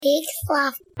Big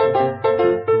fluff.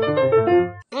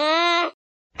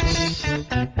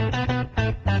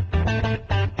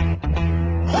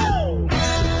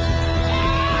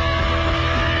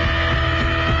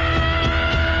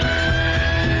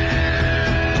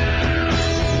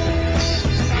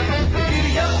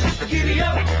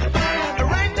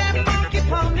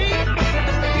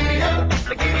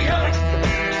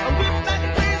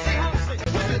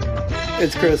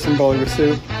 It's Chris from Bowling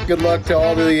Pursuit. Good luck to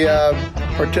all the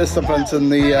participants in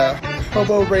the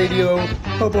Hobo Radio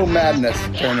Hobo Madness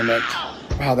tournament.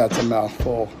 Wow, that's a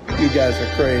mouthful. You guys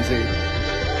are crazy.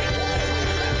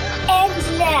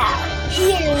 And now,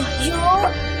 here's Joel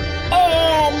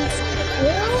and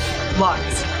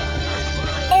Lars.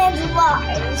 And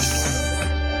Lars.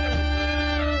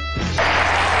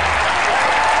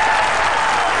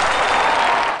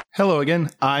 Hello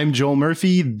again, I'm Joel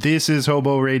Murphy, this is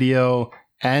Hobo Radio,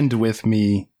 and with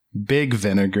me, Big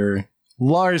Vinegar,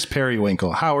 Lars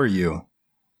Periwinkle. How are you?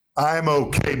 I'm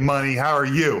okay, Money. How are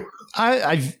you?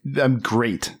 I'm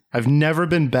great. I've never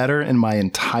been better in my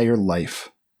entire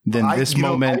life than this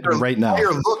moment right now.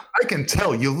 I can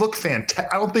tell you look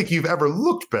fantastic. I don't think you've ever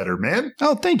looked better, man.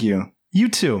 Oh, thank you. You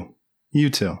too.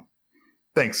 You too.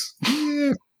 Thanks.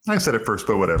 I said it first,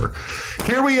 but whatever.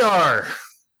 Here we are.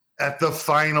 At the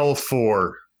Final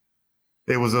Four.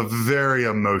 It was a very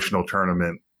emotional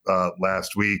tournament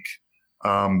last week.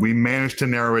 We managed to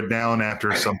narrow it down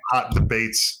after some hot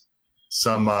debates,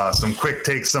 some quick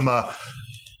takes, some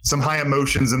high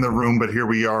emotions in the room. But here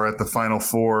we are at the Final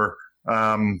Four.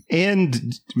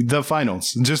 And the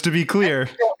finals, just to be clear.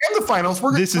 And the finals.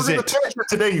 We're this is gonna it. finish it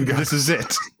today, you guys. This is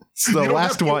it. It's the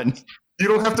last one. You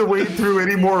don't have to wade through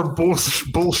any more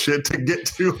bullshit to get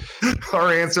to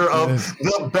our answer of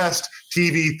the best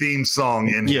TV theme song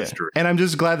in history. And I'm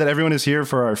just glad that everyone is here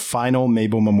for our final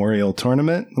Mabel Memorial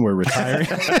Tournament. We're retiring.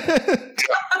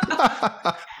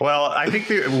 Well, I think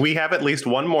we have at least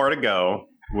one more to go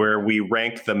where we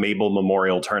rank the Mabel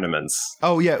Memorial tournaments.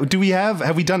 Oh, yeah.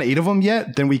 Have we done 8 of them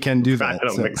yet? Then we can do that. I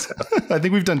don't think so. I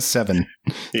think we've done 7.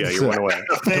 Yeah, you're one away.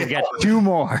 We got 2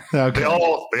 more. Okay.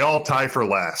 They all tie for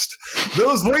last.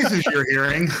 Those voices you're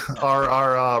hearing are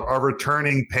our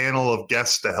returning panel of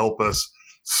guests to help us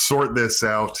sort this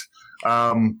out.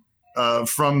 From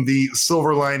the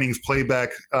Silver Linings Playback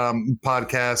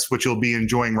podcast, which you'll be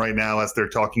enjoying right now as they're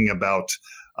talking about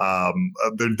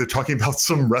they're talking about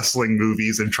some wrestling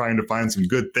movies and trying to find some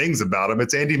good things about them.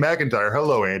 It's Andy McIntyre.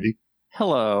 Hello, Andy.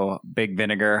 Hello, Big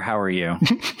Vinegar. How are you?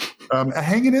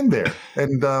 Hanging in there,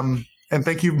 and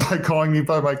thank you by calling me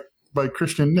by my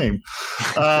Christian name.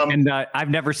 And I've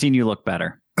never seen you look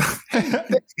better.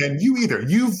 And you either.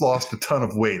 You've lost a ton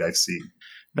of weight, I've seen.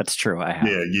 That's true. I have.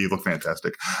 Yeah, you look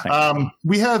fantastic.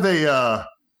 We have a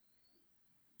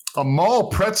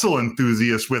mall pretzel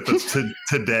enthusiast with us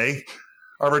today.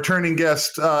 Our returning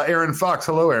guest, Aaron Fox.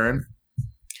 Hello, Aaron.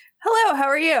 Hello, how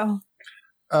are you?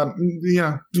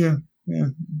 Yeah.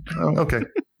 Okay,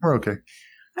 we're okay.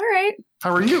 All right.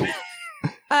 How are you?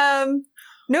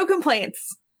 No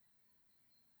complaints.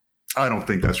 I don't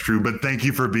think that's true, but thank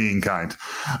you for being kind.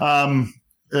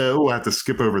 We'll have to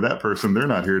skip over that person. They're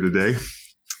not here today.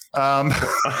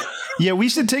 Yeah, we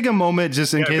should take a moment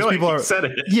just in case people are. Said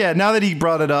it. Yeah, now that he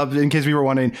brought it up, in case we were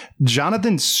wondering,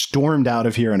 Jonathan stormed out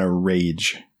of here in a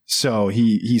rage. So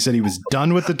he said he was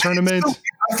done with the tournament.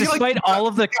 Despite all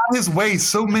of the his way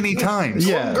so many times.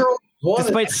 Yeah.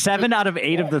 Despite 7 out of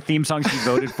 8 of the theme songs he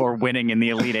voted for winning in the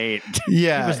Elite 8.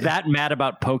 Yeah. He was that mad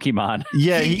about Pokemon.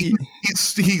 Yeah. He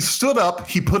stood up,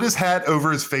 he put his hat over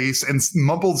his face and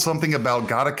mumbled something about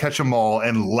gotta catch 'em all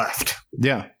and left.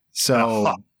 Yeah.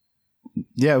 So.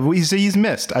 Yeah, he's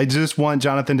missed. I just want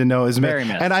Jonathan to know is very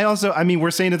missed. And we're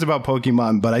saying it's about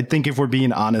Pokemon, but I think if we're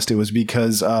being honest, it was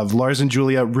because of Lars and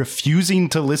Julia refusing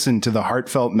to listen to the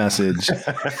heartfelt message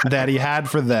that he had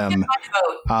for them.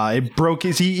 It broke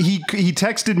his. He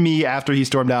texted me after he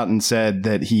stormed out and said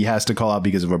that he has to call out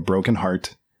because of a broken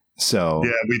heart. So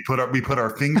yeah, we put our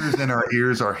fingers in our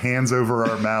ears, our hands over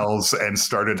our mouths, and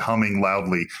started humming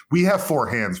loudly. We have 4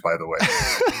 hands, by the way.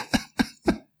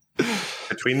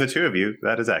 Between the two of you,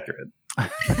 that is accurate.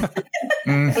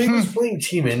 He was playing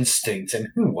Team Instinct, and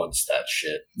who wants that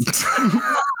shit?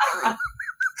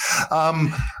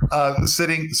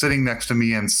 Sitting next to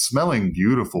me and smelling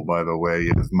beautiful, by the way,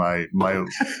 is my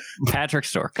Patrick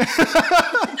Stork.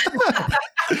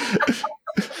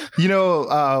 You know,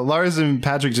 Lars and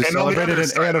Patrick just celebrated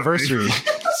an anniversary.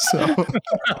 So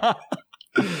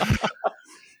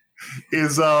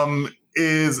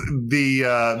is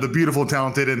the beautiful,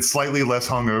 talented, and slightly less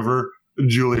hungover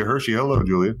Julia Hershey. Hello,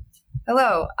 Julia.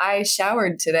 Hello, I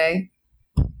showered today.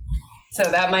 So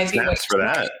that might be Snaps for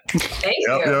that. Thank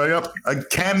Yep, you. yep. I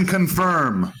can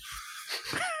confirm.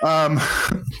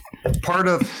 Part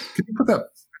of. Can you put that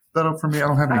up for me? I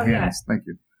don't have any hands. Thank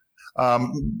you. Part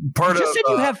You just of said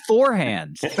you have 4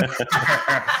 hands.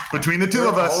 between the two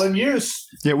of All us. in use.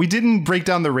 Yeah, we didn't break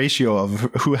down the ratio of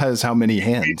who has how many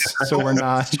hands, so we're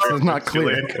not. It's not clear.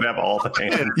 Julian could have all the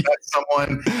hands. That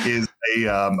someone is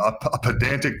a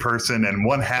pedantic person and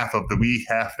one half of the We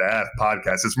Have to Ask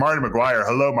podcast. It's Marty McGuire.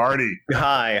 Hello, Marty.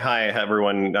 Hi,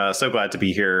 everyone. So glad to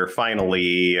be here,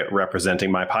 finally representing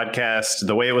my podcast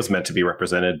the way it was meant to be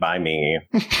represented by me.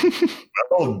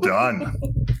 Well done.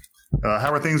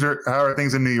 How are things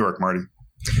in New York, Marty?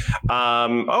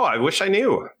 I wish I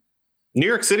knew. New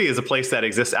York City is a place that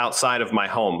exists outside of my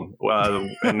home,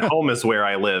 and home is where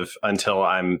I live until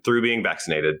I'm through being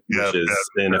vaccinated, which is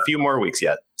in a few more weeks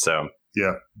yet. So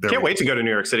can't wait to go to New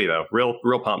York City though. Real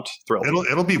pumped, thrilled.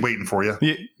 It'll be waiting for you.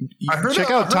 I heard check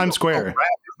out Times Square.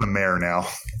 The mayor now.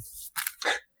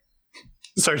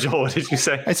 Sorry, Joel, what did you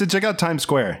say? I said check out Times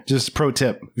Square. Just pro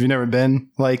tip: if you've never been,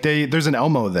 there's an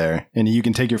Elmo there, and you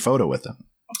can take your photo with them.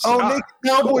 Oh, naked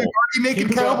cowboy! Marty, naked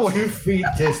Keep cowboy. about 2 feet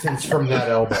distance from that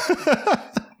elbow.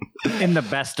 In the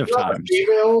best of I'm a times.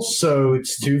 female, so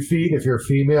it's 2 feet. If you're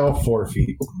female, 4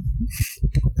 feet.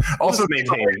 Also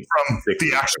maintain from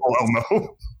the actual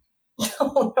Elmo.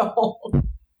 Oh, no.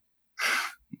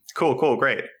 Cool,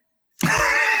 great.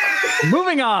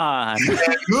 Moving on.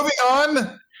 Moving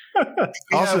on.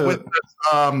 Also, with us,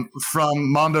 from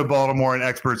Mondo Baltimore and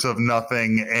Experts of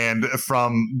Nothing, and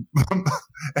from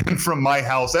my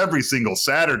house every single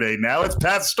Saturday. Now it's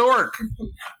Pat Stork.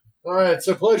 All right, it's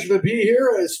a pleasure to be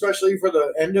here, especially for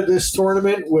the end of this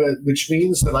tournament, which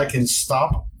means that I can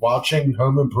stop watching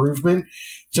Home Improvement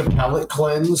to palate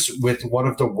cleanse with one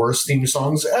of the worst theme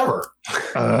songs ever.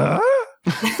 It's a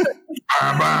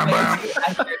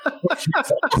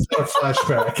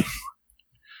flashback.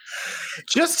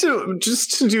 Just to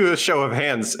do a show of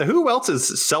hands, who else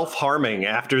is self-harming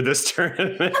after this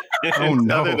tournament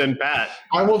other than Pat?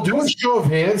 I will do a show of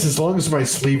hands as long as my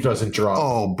sleeve doesn't drop.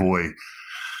 Oh boy.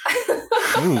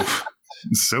 Oof.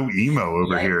 So emo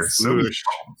over here. So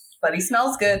But he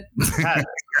smells good.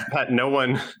 Pat, no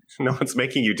one's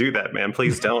making you do that, man.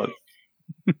 Please don't.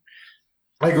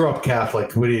 I grew up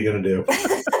Catholic. What are you going to do?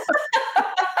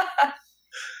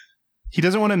 He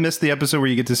doesn't want to miss the episode where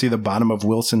you get to see the bottom of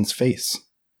Wilson's face.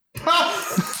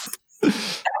 That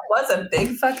was a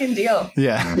big fucking deal.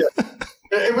 Yeah.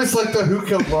 It was like the Who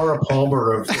Killed Laura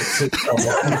Palmer of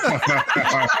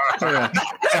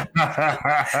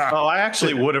I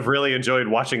actually would have really enjoyed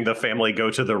watching the family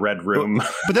go to the Red Room.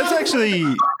 But that's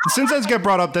actually, since that's got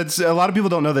brought up, that's a lot of people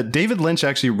don't know that David Lynch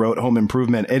actually wrote Home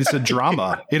Improvement. It's a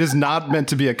drama. It is not meant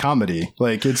to be a comedy.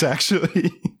 It's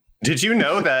actually... Did you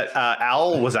know that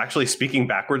Al was actually speaking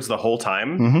backwards the whole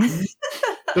time? Mm-hmm.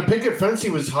 The picket fence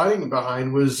he was hiding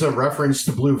behind was a reference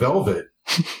to Blue Velvet.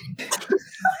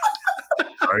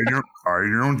 I don't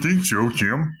think so,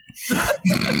 Jim.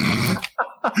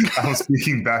 I was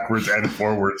speaking backwards and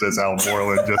forwards as Al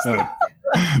Borland.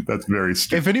 That's very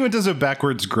stupid. If anyone does a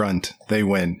backwards grunt, they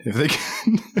win. If they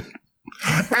can.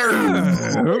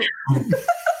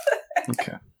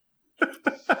 Okay.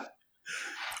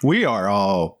 We are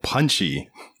all punchy.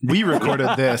 We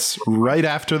recorded this right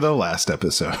after the last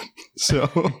episode. So,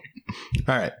 all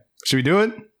right. Should we do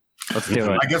it? Let's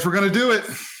do it. I guess we're going to do it.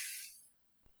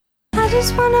 I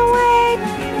just want to wait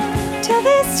till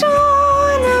this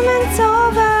tournament's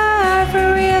over.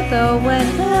 For real though,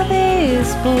 when will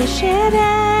this bullshit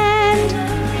end?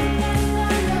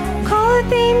 Call it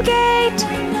theme gate.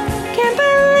 Can't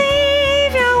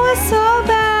believe you were so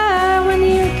bad when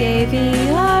you gave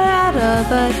ER out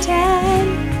of a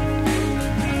 10.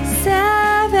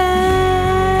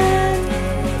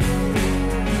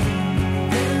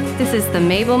 7. This is the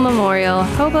Mabel Memorial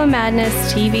Hobo Madness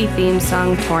TV theme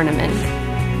song tournament.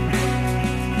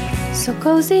 So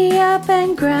cozy up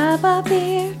and grab a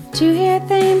beer to hear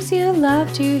themes you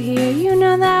love to hear. You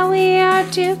know that we are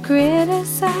to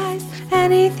criticize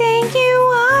anything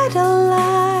you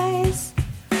idolize.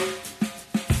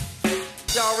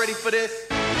 Y'all ready for this?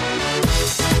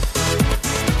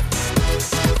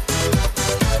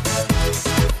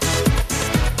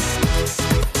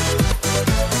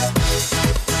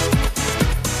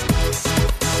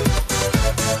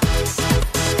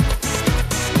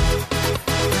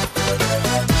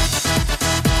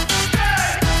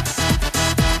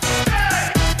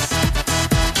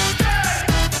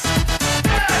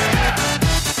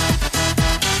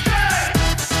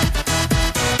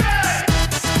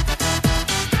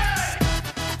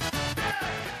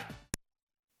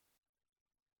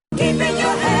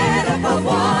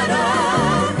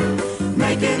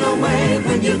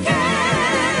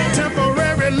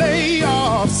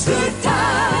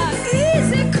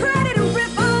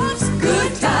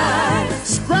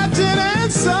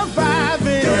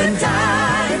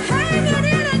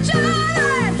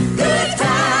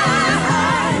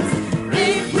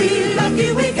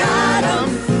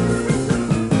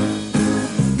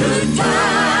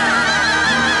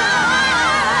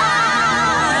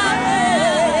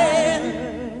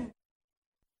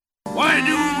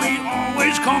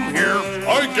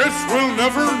 you'll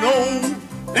never know.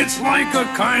 It's like a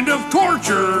kind of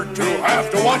torture to have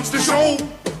to watch the show.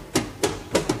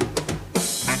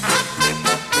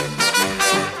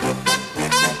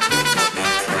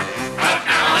 But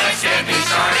now let's get me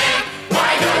started.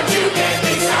 Why don't you get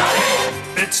me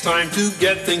started? It's time to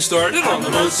get things started on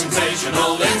the most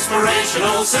sensational,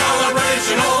 inspirational,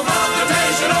 celebrational,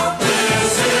 motivational.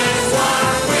 This is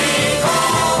what we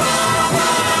call the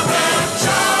Muppet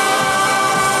Show.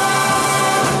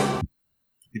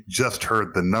 You just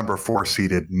heard the number 4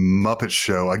 seeded Muppet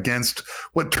Show against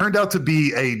what turned out to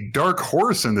be a dark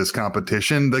horse in this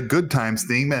competition, the Good Times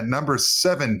theme at number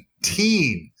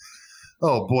 17.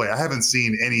 Oh boy, I haven't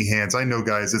seen any hands. I know,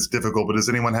 guys, it's difficult, but does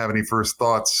anyone have any first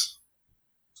thoughts?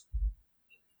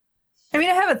 I mean,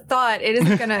 I have a thought. It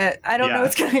isn't gonna. I don't know.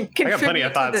 It's gonna contribute. I got plenty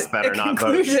of thoughts that are not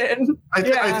conclusion. I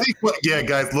think,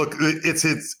 guys, look,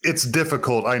 it's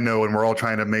difficult. I know, and we're all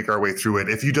trying to make our way through it.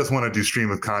 If you just want to do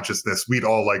stream of consciousness, we'd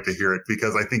all like to hear it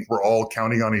because I think we're all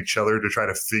counting on each other to try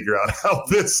to figure out how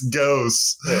this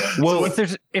goes. Well,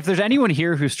 if there's anyone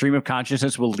here whose stream of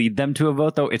consciousness will lead them to a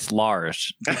vote, though, it's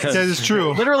Lars. That is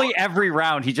true. Literally every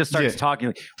round, he just starts talking.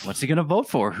 Like, what's he going to vote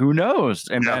for? Who knows?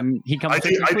 And then he comes. I do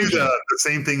the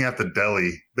same thing at the deli.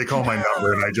 They call my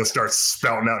number, and I just start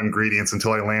spouting out ingredients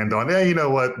until I land on, you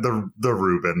know what, the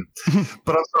Reuben.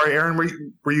 But I'm sorry, Aaron,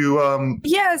 were you?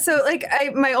 Yeah. So,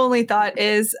 my only thought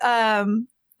is, I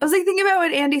was thinking about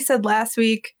what Andy said last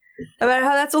week about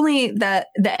how that's only the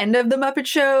end of the Muppet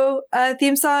Show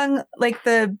theme song. Like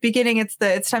the beginning, it's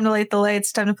time to light the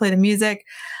lights, time to play the music.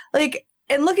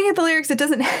 And looking at the lyrics, it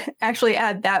doesn't actually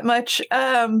add that much.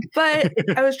 But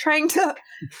I was trying to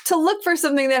look for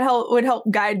something that would help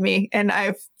guide me, and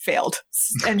I've failed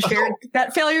and shared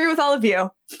that failure with all of you.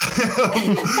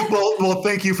 well,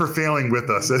 thank you for failing with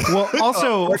us. Well,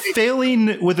 also,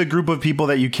 failing with a group of people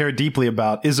that you care deeply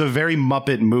about is a very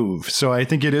Muppet move. So I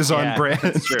think it is on brand.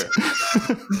 That's true.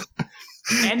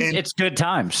 and it's Good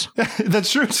Times. That's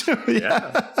true, too.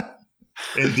 Yeah.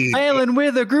 Indeed. Failing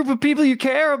with a group of people you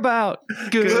care about.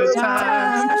 Good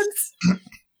times.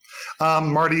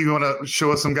 Marty, you want to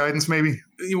show us some guidance, maybe?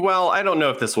 Well, I don't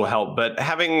know if this will help, but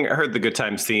having heard the Good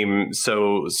Times theme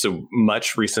so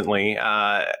much recently,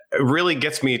 it really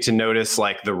gets me to notice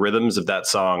the rhythms of that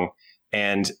song.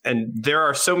 And there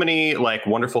are so many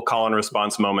wonderful call and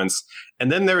response moments.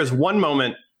 And then there is one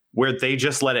moment where they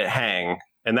just let it hang.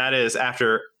 And that is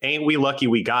after Ain't We Lucky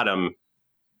We Got 'Em.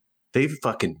 They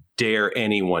fucking dare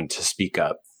anyone to speak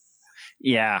up.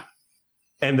 Yeah.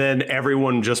 And then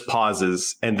everyone just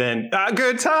pauses and then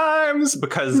good times,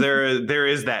 because there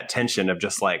is that tension of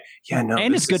just and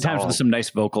it's good times with some nice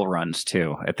vocal runs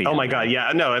too at the end. Oh my God.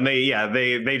 Yeah, no. And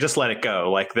they just let it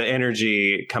go. The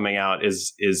energy coming out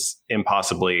is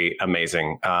impossibly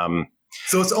amazing.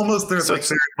 So it's almost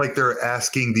they're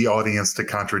asking the audience to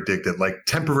contradict it,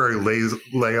 temporary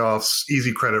layoffs,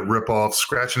 easy credit ripoffs,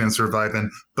 scratching and surviving.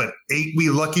 But ain't we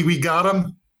lucky we got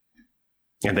them?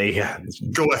 And they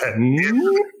go ahead,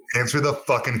 answer the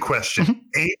fucking question.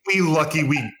 Ain't we lucky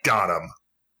we got them?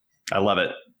 I love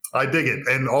it. I dig it.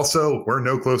 And also, we're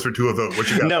no closer to a vote.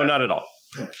 What you got? No, not at all.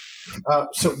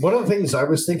 So one of the things I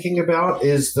was thinking about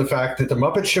is the fact that the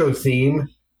Muppet Show theme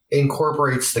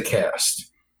incorporates the cast.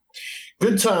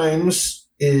 Good Times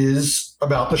is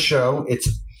about the show.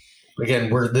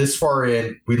 We're this far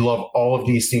in. We love all of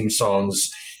these theme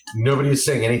songs. Nobody is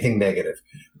saying anything negative.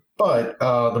 But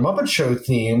the Muppet Show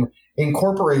theme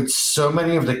incorporates so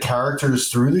many of the characters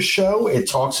through the show. It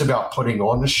talks about putting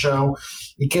on the show.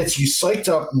 It gets you psyched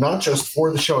up, not just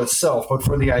for the show itself, but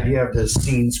for the idea of the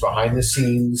scenes behind the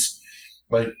scenes.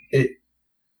 It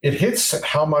hits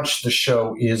how much the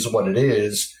show is what it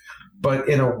is, but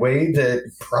in a way that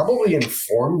probably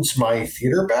informs my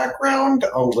theater background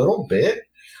a little bit.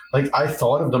 I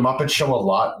thought of the Muppet Show a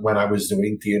lot when I was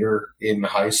doing theater in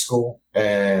high school,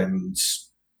 and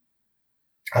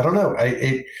I don't know.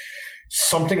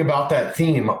 Something about that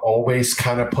theme always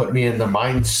kind of put me in the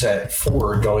mindset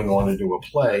for going on to do a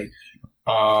play.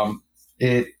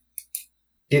 It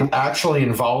actually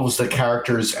involves the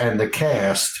characters and the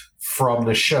cast from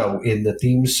the show in the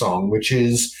theme song, which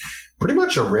is pretty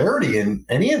much a rarity in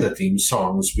any of the theme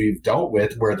songs we've dealt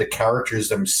with where the characters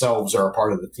themselves are a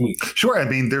part of the theme. Sure. I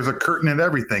mean, there's a curtain and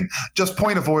everything. Just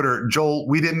point of order, Joel,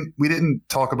 we didn't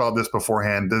talk about this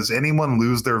beforehand. Does anyone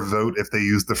lose their vote if they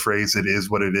use the phrase "it is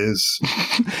what it is"?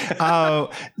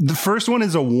 The first one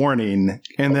is a warning,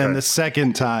 and then the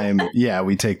second time,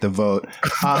 we take the vote.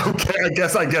 Okay, I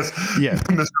guess. Yeah.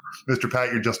 Mr.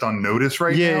 Pat, you're just on notice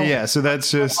right now. Yeah. So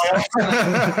that's just.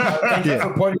 Thank you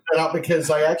for pointing that out because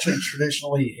I actually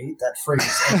traditionally hate that phrase.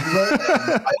 Anyway.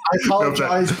 I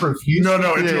apologize profusely.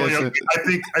 No, it's really.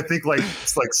 I think like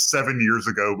it's like 7 years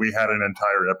ago we had an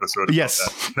entire episode about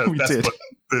that. That's what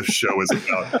this show is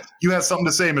about. You have something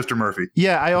to say, Mr. Murphy?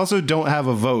 Yeah, I also don't have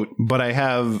a vote, but I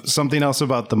have something else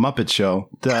about the Muppet Show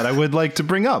that I would like to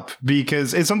bring up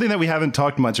because it's something that we haven't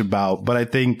talked much about, but I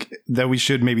think that we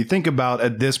should maybe think about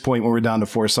at this point when we're down to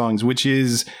 4 songs, which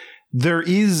is there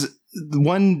is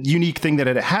one unique thing that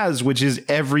it has, which is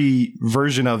every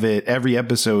version of it, every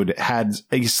episode had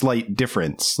a slight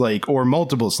difference, or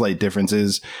multiple slight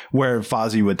differences where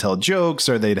Fozzie would tell jokes,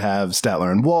 or they'd have Statler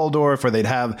and Waldorf, or they'd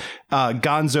have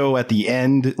Gonzo at the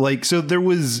end. So there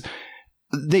was,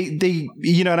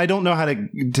 and I don't know how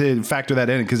to factor that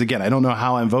in because again, I don't know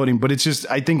how I'm voting, but it's just,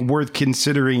 I think worth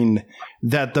considering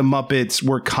that the Muppets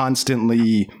were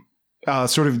constantly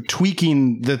sort of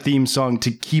tweaking the theme song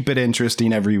to keep it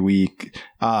interesting every week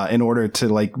in order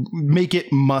to make it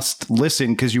must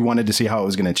listen because you wanted to see how it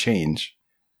was going to change.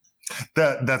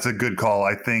 That's a good call.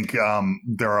 I think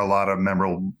there are a lot of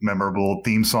memorable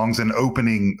theme songs and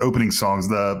opening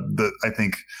songs. I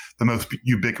think the most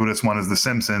ubiquitous one is The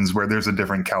Simpsons, where there's a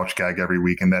different couch gag every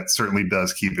week, and that certainly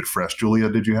does keep it fresh. Julia,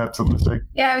 did you have something to say?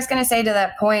 Yeah, I was going to say to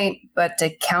that point, but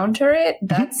to counter it,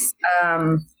 that's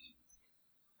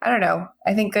I don't know.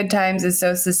 I think Good Times is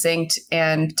so succinct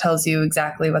and tells you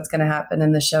exactly what's going to happen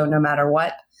in the show no matter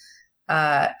what.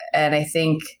 And I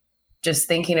think just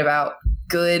thinking about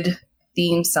good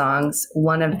theme songs,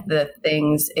 one of the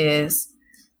things is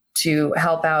to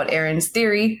help out Aaron's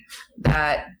theory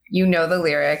that you know the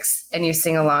lyrics and you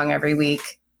sing along every week.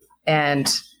 And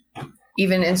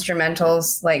even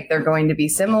instrumentals, they're going to be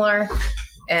similar.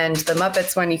 And the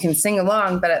Muppets one, you can sing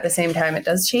along, but at the same time, it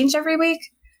does change every week.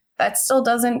 That still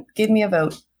doesn't give me a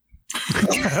vote.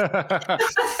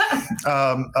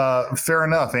 Fair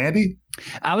enough. Andy?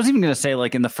 I was even going to say,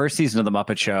 in the first season of The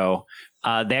Muppet Show,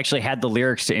 they actually had the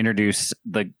lyrics to introduce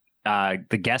the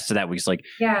guest of that week.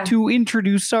 It's to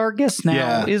introduce our guest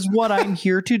now is what I'm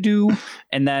here to do.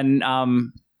 And then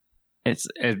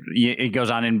it goes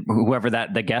on in whoever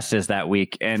the guest is that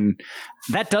week. And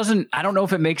that I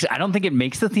don't think it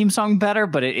makes the theme song better,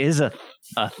 but it is a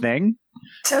thing.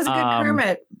 That was a good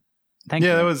Kermit. Thank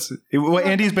you. That was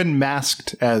Andy's been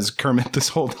masked as Kermit this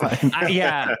whole time.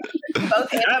 Yeah.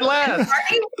 At last.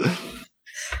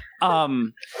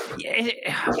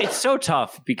 It's so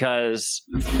tough because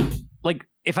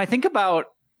if I think about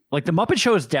the Muppet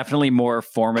Show is definitely more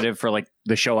formative for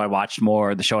the show I watched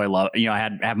more, the show I love,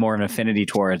 I have more of an affinity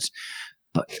towards,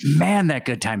 but man, that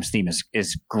Good Times theme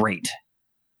is great.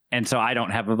 And so I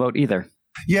don't have a vote either.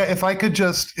 Yeah. If I could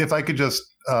just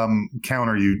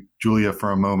counter you, Julia,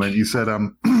 for a moment. You said,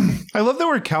 I love that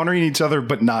we're countering each other,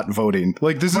 but not voting.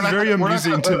 This is very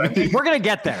amusing to me. We're going to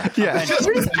get there. Yeah.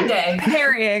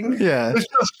 Carrying. Yeah. Let's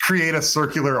just create a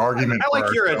circular argument. I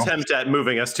like your attempt at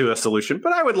moving us to a solution,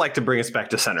 but I would like to bring us back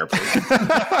to center, please.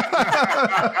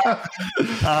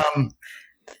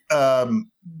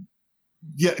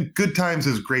 Yeah. Good Times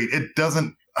is great. It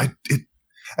doesn't,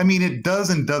 it does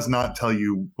and does not tell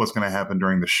you what's going to happen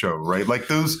during the show, right?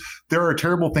 There are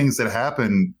terrible things that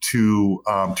happen to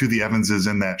the Evanses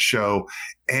in that show,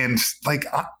 and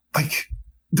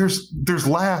there's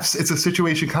laughs. It's a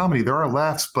situation comedy. There are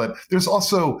laughs, but there's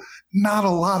also not a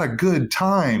lot of good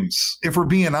times. If we're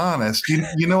being honest,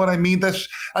 you know what I mean. That's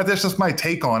just my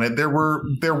take on it. There were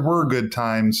good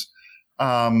times,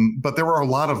 but there were a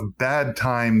lot of bad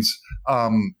times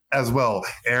as well.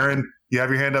 Aaron, you have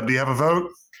your hand up. Do you have a vote?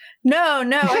 No,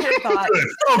 I had a thought. Good.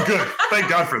 Oh, good. Thank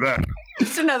God for that.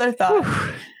 Just another thought.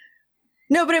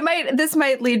 No, but this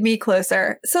might lead me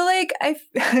closer. So I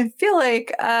feel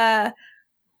like the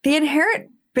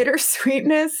inherent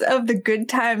bittersweetness of the Good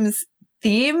Times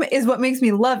theme is what makes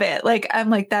me love it. I'm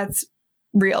that's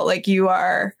real. You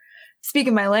are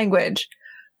speaking my language.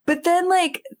 But then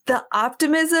the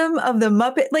optimism of the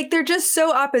Muppet, they're just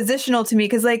so oppositional to me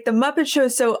because the Muppet Show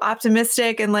is so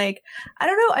optimistic and I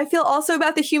don't know, I feel also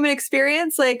about the human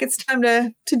experience. It's time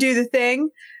to do the thing.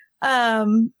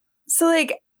 So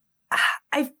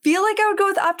I feel I would go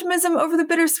with optimism over the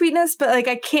bittersweetness, but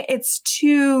I can't, it's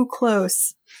too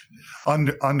close.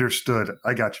 Understood.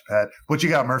 I got you, Pat. What you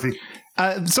got, Murphy?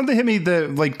 Something hit me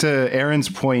to Aaron's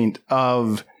point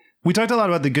of, we talked a lot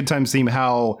about the Good Times theme,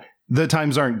 how the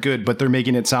times aren't good, but they're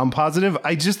making it sound positive.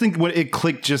 I just think what it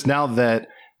clicked just now that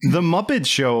the Muppet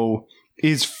Show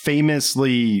is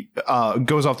famously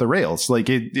goes off the rails.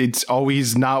 It's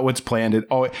always not what's planned.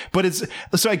 But it's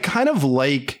so I kind of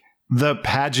like the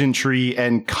pageantry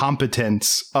and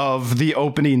competence of the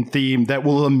opening theme that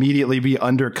will immediately be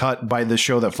undercut by the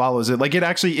show that follows it. Like, it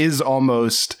actually is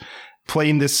almost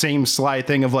playing this same sly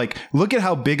thing of like, look at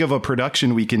how big of a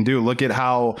production we can do. Look at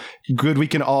how good we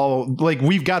can all, like,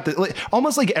 we've got the, like,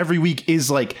 almost like every week is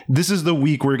like, this is the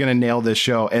week we're going to nail this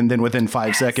show. And then within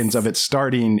 5 seconds of it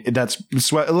starting, that's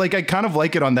like, I kind of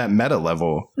like it on that meta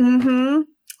level. Mm-hmm.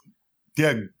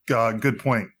 Yeah. Good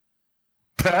point.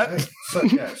 Pat?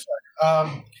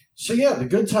 So the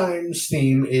Good Times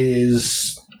theme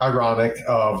is ironic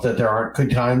of that there aren't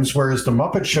good times, whereas the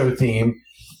Muppet Show theme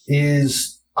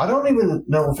is, I don't even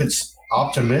know if it's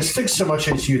optimistic so much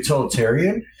as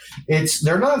utilitarian.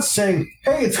 They're not saying,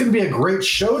 hey, it's going to be a great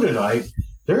show tonight.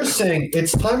 They're saying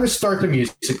it's time to start the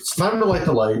music. It's time to light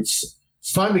the lights.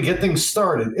 It's time to get things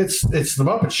started. It's the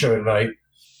Muppet Show tonight.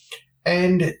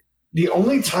 And the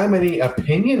only time any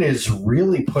opinion is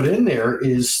really put in there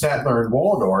is Statler and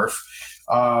Waldorf,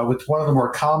 with one of the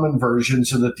more common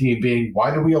versions of the theme being,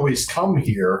 why do we always come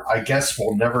here? I guess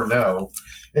we'll never know.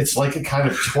 It's like a kind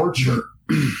of torture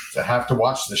to have to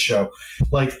watch the show.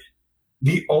 Like,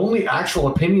 the only actual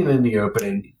opinion in the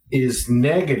opening is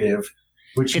negative,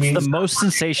 which means it's the most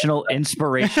sensational,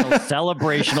 inspirational,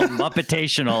 celebrational,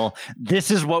 Muppetational.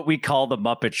 This is what we call the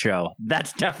Muppet Show.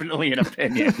 That's definitely an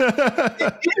opinion.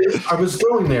 I was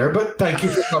going there, but thank you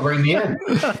for covering the end.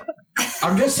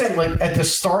 I'm just saying, like, at the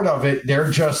start of it,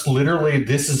 they're just literally,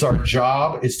 this is our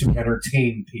job, is to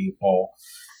entertain people.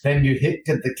 Then you hit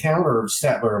the counter of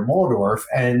Statler and Waldorf,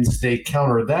 and they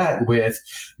counter that with,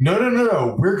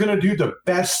 no, we're going to do the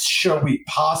best show we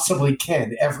possibly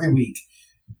can every week,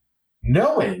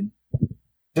 knowing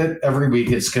that every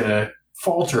week it's going to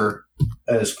falter,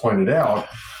 as pointed out.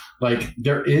 Like,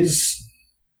 there is,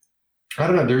 I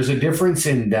don't know, there's a difference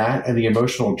in that and the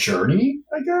emotional journey,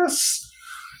 I guess,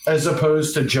 as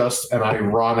opposed to just an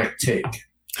ironic take.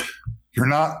 You're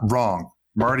not wrong.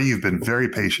 Marty, you've been very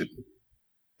patient.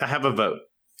 I have a vote.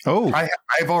 Oh,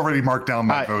 I've already marked down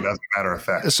my vote, as a matter of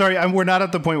fact. Sorry, we're not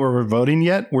at the point where we're voting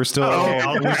yet. We're still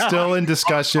we're still in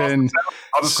discussion.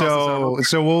 So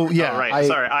we'll All right,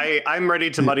 sorry. I'm ready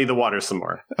to muddy the water some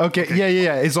more. Okay.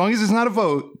 Yeah. As long as it's not a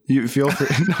vote, you feel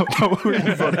free. No,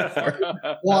 we're voting for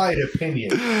it. Wide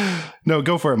opinion. No,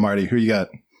 go for it, Marty. Who you got?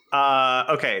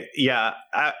 Okay. Yeah.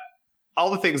 All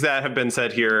the things that have been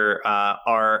said here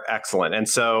are excellent. And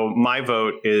so my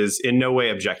vote is in no way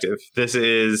objective. This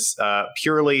is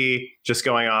purely just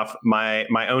going off my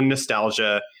own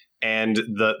nostalgia and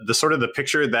the sort of the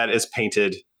picture that is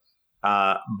painted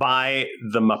by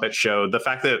the Muppet Show. The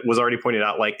fact that it was already pointed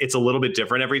out, like, it's a little bit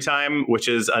different every time, which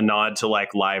is a nod to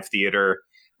like live theater.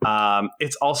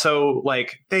 It's also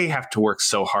like they have to work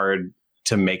so hard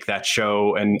to make that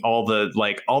show, and all the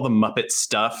Muppet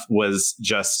stuff was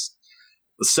just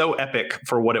so epic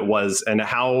for what it was. And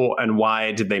how and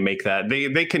why did they make that?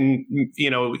 They can,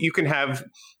 you can have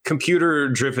computer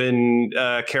driven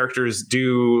characters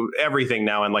do everything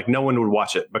now, and like no one would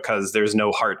watch it because there's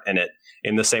no heart in it,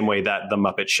 in the same way that the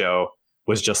Muppet Show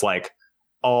was just like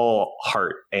all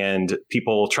heart and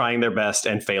people trying their best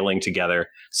and failing together.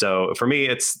 So for me,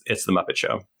 it's the Muppet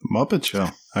Show. Muppet Show.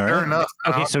 All right. Fair enough.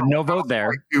 Okay, so no vote there.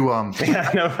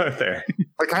 Yeah, no vote there.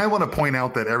 Like, I want to point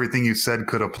out that everything you said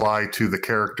could apply to the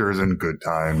characters in Good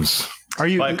Times.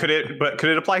 But could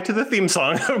it apply to the theme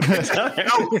song of Good Times?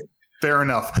 No, fair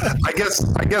enough. I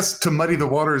guess to muddy the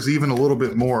waters even a little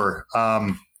bit more.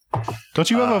 Don't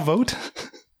you have a vote?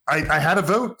 I had a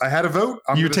vote.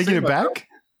 You're taking it back?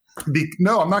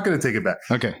 No, I'm not going to take it back.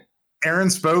 Okay. Aaron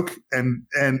spoke, and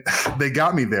they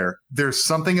got me there. There's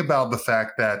something about the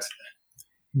fact that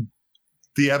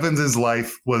the Evans'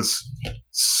 life was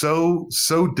so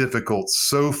difficult,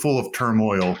 so full of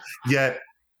turmoil, yet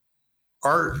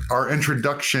our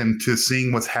introduction to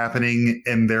seeing what's happening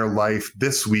in their life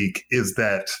this week is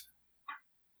that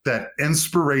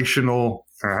inspirational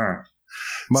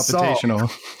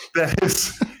Muppetational. That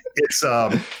is,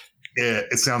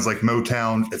 it sounds like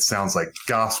Motown. It sounds like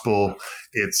gospel.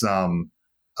 It's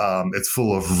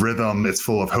full of rhythm. It's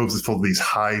full of hopes. It's full of these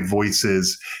high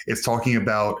voices. It's talking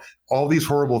about all these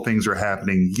horrible things are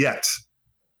happening. Yet,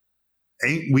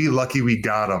 ain't we lucky we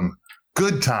got them?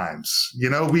 Good times.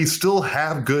 We still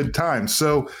have good times.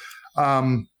 So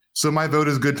my vote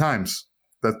is Good Times.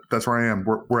 That's where I am.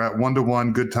 We're at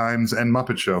 1-1 Good Times and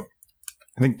Muppet Show.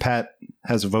 I think Pat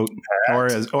has a vote,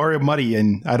 or a muddy,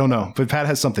 and I don't know, but Pat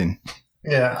has something.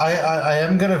 Yeah, I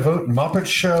am going to vote Muppet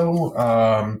Show,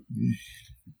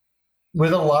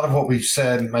 with a lot of what we've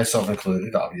said, myself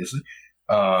included, obviously,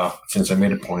 since I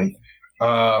made a point.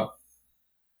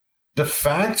 The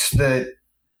fact that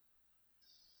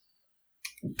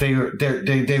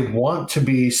they want to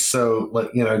be so, like,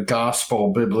 you know,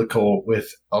 gospel biblical with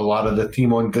a lot of the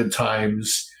theme on Good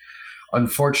Times.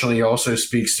 Unfortunately, it also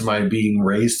speaks to my being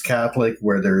raised Catholic,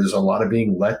 where there is a lot of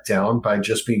being let down by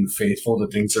just being faithful to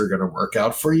things that are going to work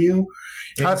out for you.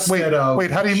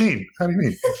 Wait, how do you mean? How do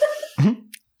you mean?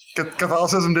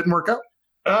 Catholicism didn't work out?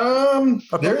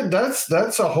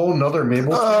 That's a whole nother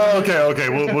Mabel. Okay.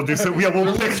 We'll do so. Yeah,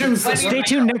 we'll pick. Stay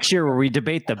tuned next year where we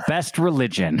debate the best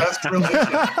religion. Best religion.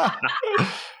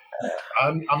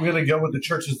 I'm going to go with the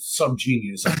Church's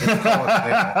Subgenius.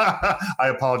 I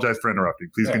apologize for interrupting.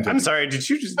 Please continue. I'm sorry. Did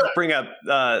you just bring up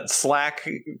Slack,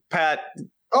 Pat?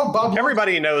 Oh, Bob.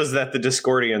 Everybody knows that the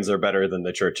Discordians are better than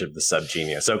the Church of the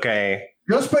Subgenius. Okay.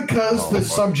 Just because the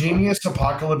Subgenius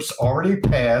apocalypse already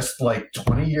passed like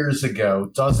 20 years ago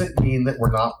doesn't mean that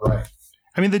we're not right.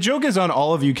 I mean, the joke is on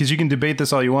all of you because you can debate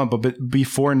this all you want, but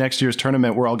before next year's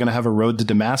tournament, we're all going to have a road to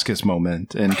Damascus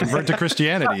moment and convert to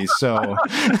Christianity. So,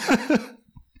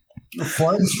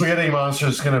 Flying Spaghetti Monster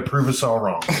is going to prove us all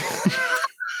wrong.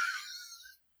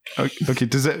 Okay.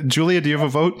 Julia, do you have a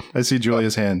vote? I see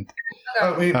Julia's hand.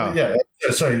 Yeah.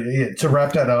 Sorry. To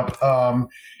wrap that up,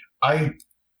 I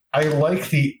like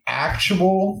the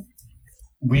actual.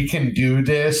 We can do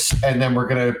this, and then we're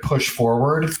going to push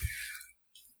forward.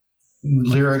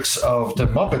 Lyrics of the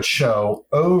Muppet Show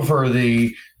over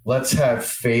the let's have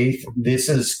faith. This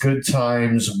is good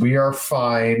times. We are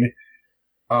fine.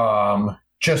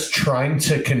 Just trying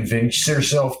to convince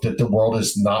yourself that the world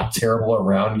is not terrible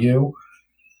around you.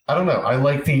 I don't know. I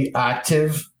like the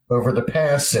active over the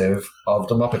passive of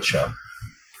the Muppet Show.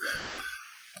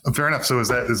 Fair enough. So is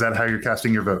that how you're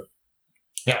casting your vote?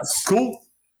 Yes. Cool.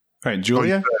 All right,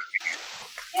 Julia.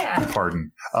 Yeah.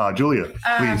 Pardon, Julia,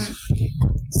 please.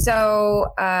 So,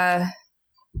 what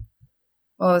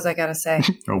was I gonna say? I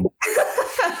don't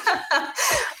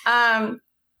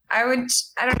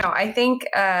know. I think,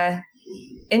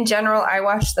 in general, I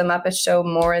watched the Muppet Show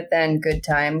more than Good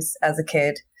Times as a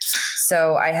kid.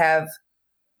 So I have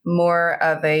more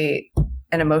of an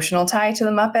emotional tie to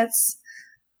the Muppets.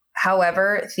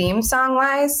 However, theme song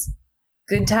wise,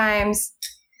 Good Times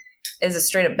is a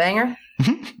straight up banger.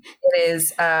 It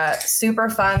is super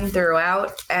fun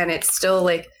throughout, and it's still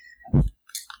like,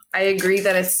 I agree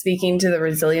that it's speaking to the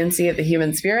resiliency of the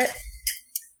human spirit,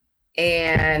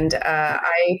 and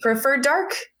I prefer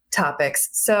dark topics,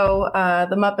 so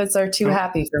the Muppets are too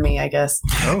happy for me, I guess.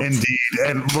 Indeed.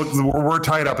 And look, we're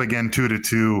tied up again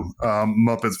 2-2,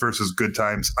 Muppets versus Good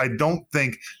Times. I don't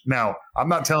think, now I'm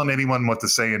not telling anyone what to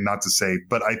say and not to say,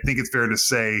 but I think it's fair to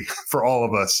say for all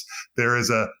of us, there is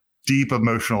a deep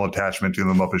emotional attachment to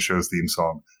the Muppet Show's theme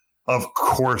song. Of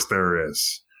course there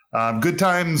is. Good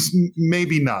Times,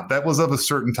 maybe not. That was of a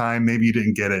certain time. Maybe you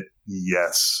didn't get it.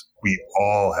 Yes, we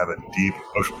all have a deep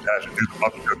emotional attachment to the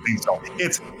Muppet Show theme song.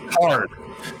 It's hard.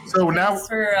 So now, thanks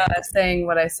for saying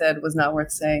what I said was not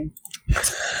worth saying.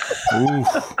 Ooh.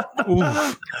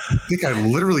 I think I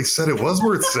literally said it was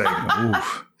worth saying. Ooh.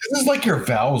 This is like your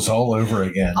vows all over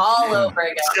again. All over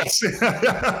again. Yes.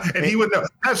 And he would know.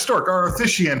 Pat Stork, our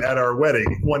officiant at our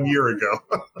wedding 1 year ago.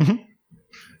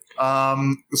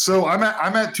 So I'm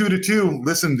at 2-2.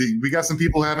 Listen, we got some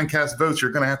people who haven't cast votes. You're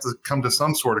going to have to come to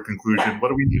some sort of conclusion. What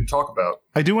do we need to talk about?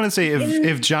 I do want to say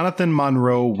if Jonathan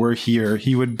Monroe were here,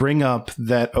 he would bring up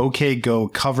that OK Go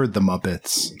covered the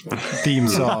Muppets theme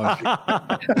song.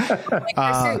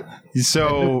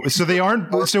 So they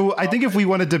aren't. So I think if we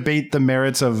want to debate the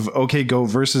merits of OK Go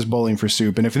versus Bowling for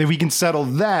Soup, and if we can settle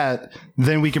that,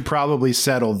 then we could probably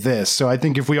settle this. So I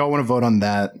think if we all want to vote on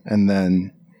that, and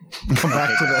then come back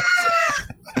to this.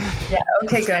 Yeah,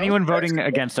 OK Go. Anyone voting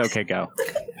against OK Go?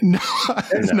 No.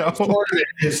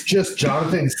 It's just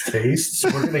Jonathan's tastes.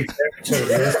 We're going to get to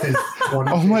list his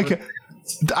 20. Oh my god.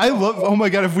 Oh my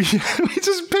god, if we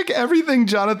just pick everything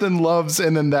Jonathan loves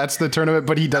and then that's the tournament,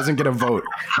 but he doesn't get a vote.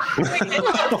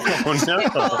 Oh no.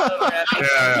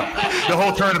 Yeah. The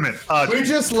whole tournament. We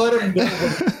just let him know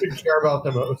what we care about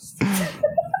the most.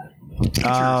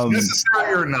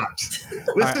 Necessary or not?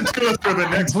 Listen to us for the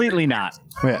next. Completely not.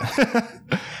 Yeah.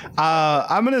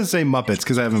 I'm going to say Muppets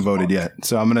because I haven't voted yet.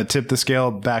 So I'm going to tip the scale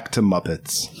back to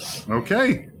Muppets.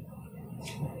 Okay.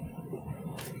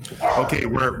 Okay,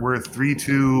 we're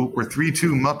 3-2. We're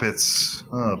 3-2 Muppets.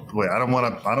 Oh boy, I don't want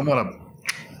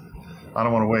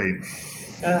to wait.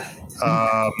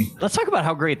 Let's talk about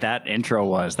how great that intro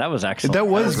was. That was excellent. That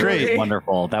was great. Really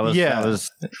wonderful. That was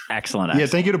excellent. Yeah,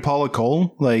 thank you to Paula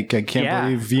Cole. Like, I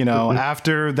can't believe,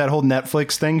 after that whole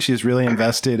Netflix thing, she's really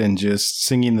invested in just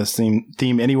singing the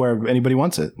theme anywhere anybody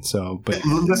wants it. So, but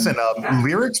listen,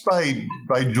 lyrics by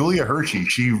Julia Hershey.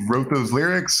 She wrote those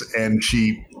lyrics and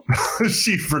she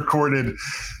she recorded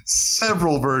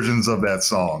several versions of that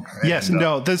song. Yes,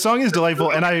 the song is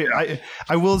delightful, and I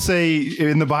will say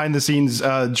in the behind the scenes,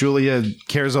 Julia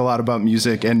cares a lot about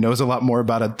music and knows a lot more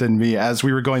about it than me. As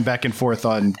we were going back and forth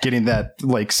on getting that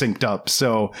like synced up,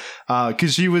 so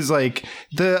because she was like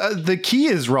the key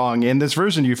is wrong in this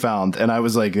version you found, and I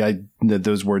was like,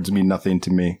 those words mean nothing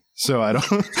to me. So I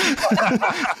don't.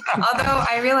 Although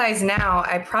I realize now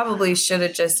I probably should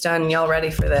have just done "Y'all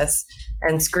ready for this?"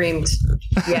 and screamed,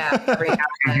 "Yeah!"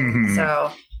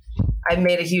 So I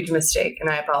made a huge mistake,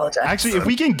 and I apologize. Actually, if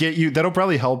we can get you, that'll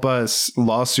probably help us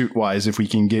lawsuit wise. If we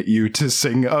can get you to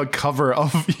sing a cover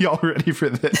of "Y'all ready for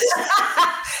this?"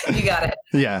 You got it.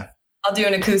 Yeah, I'll do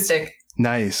an acoustic.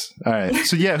 Nice. All right.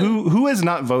 So yeah, who has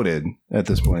not voted at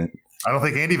this point? I don't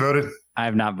think Andy voted. I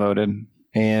have not voted.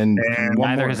 And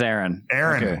neither has Aaron.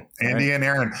 Okay. Andy and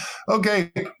Aaron.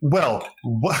 Okay. Well,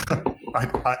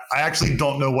 I actually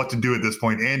don't know what to do at this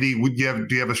point. Andy, do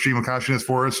you have a stream of consciousness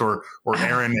for us, or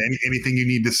Aaron, anything you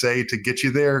need to say to get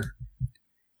you there?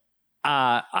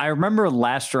 I remember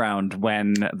last round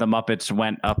when the Muppets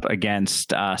went up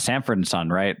against Sanford and Son,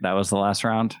 right? That was the last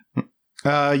round.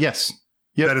 Yes.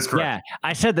 Yeah, that is correct. Yeah,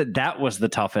 I said that was the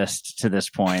toughest to this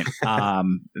point.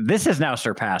 This has now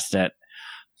surpassed it.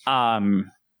 Because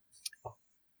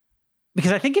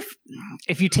I think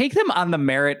if you take them on the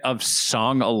merit of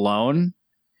song alone,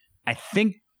 I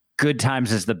think Good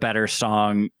Times is the better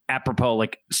song, apropos,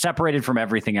 like separated from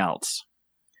everything else.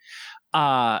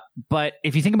 But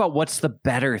if you think about what's the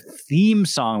better theme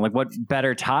song, like what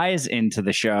better ties into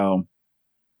the show,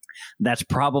 that's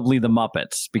probably the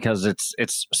Muppets, because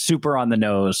it's super on the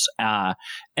nose, and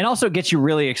also gets you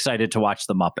really excited to watch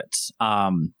the Muppets.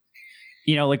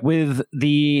 Like with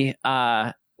the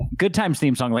Good Times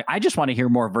theme song, like I just want to hear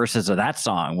more verses of that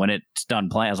song when it's done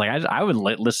playing. I was like, I would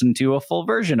listen to a full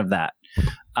version of that.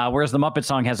 Whereas the Muppet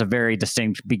song has a very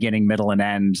distinct beginning, middle, and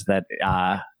end that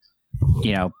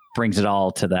brings it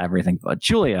all to the everything. But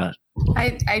Julia,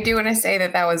 I do want to say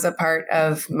that was a part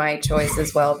of my choice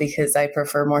as well, because I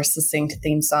prefer more succinct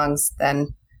theme songs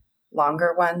than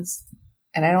longer ones.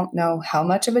 And I don't know how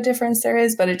much of a difference there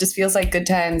is, but it just feels like Good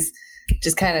Times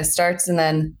just kind of starts and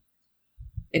then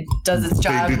it does its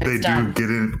job. They do get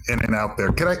in and out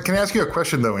there. Can I ask you a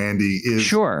question though, Andy?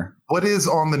 Sure. What is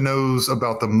on the nose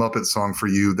about the Muppet song for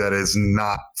you that is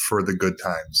not for the Good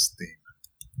Times theme?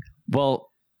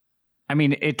 Well, I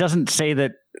mean, it doesn't say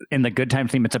that in the Good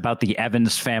Times theme it's about the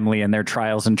Evans family and their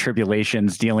trials and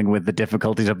tribulations dealing with the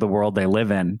difficulties of the world they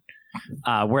live in.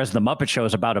 Whereas the Muppet Show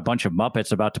is about a bunch of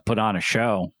Muppets about to put on a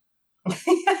show.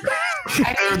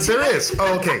 There is.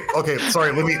 Oh, okay.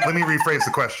 Sorry. Let me rephrase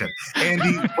the question.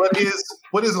 Andy,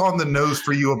 what is on the nose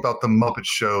for you about the Muppet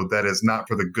Show that is not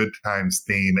for the Good Times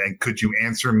theme? And could you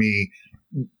answer me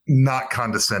not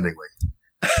condescendingly?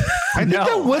 I think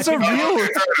that was a real.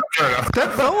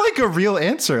 That felt like a real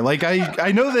answer. Like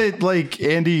I know that like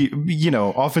Andy,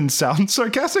 often sounds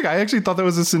sarcastic. I actually thought that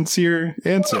was a sincere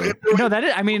answer. No, that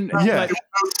is. I mean, yeah, it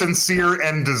was sincere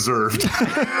and deserved.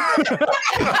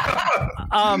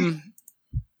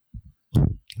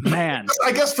 Man,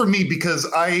 I guess for me, because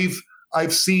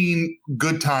I've seen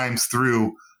Good Times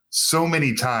through so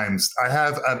many times. I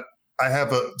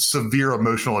have a severe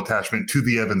emotional attachment to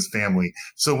the Evans family.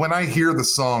 So when I hear the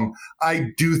song,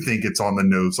 I do think it's on the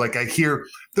nose. Like I hear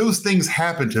those things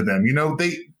happen to them.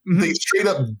 They straight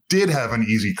up did have an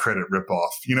Easy Credit ripoff.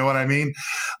 You know what I mean?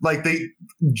 Like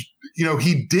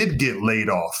he did get laid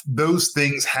off. Those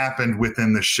things happened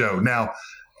within the show.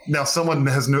 Now someone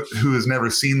who has never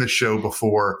seen the show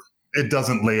before, it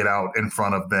doesn't lay it out in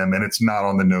front of them, and it's not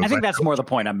on the nose. I think that's more the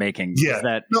point I'm making. Yeah.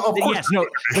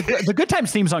 The Good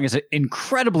Times theme song is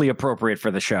incredibly appropriate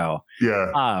for the show.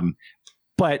 Yeah.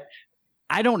 But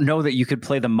I don't know that you could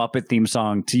play the Muppet theme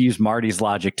song, to use Marty's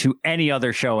logic, to any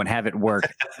other show and have it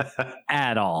work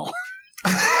at all.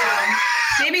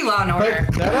 Maybe Law and Order.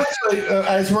 But that actually,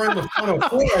 as we're in the final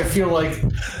four, I feel like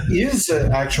is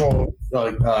an actual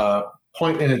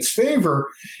point in its favor,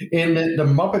 in that the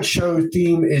Muppet Show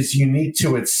theme is unique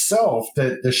to itself,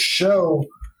 that the show,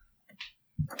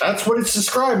 that's what it's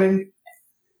describing.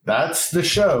 That's the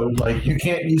show. Like, you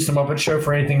can't use the Muppet Show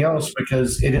for anything else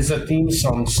because it is a theme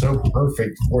song so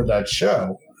perfect for that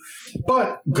show.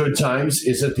 But Good Times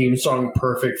is a theme song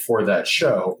perfect for that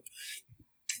show.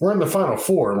 We're in the final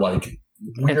four. Like,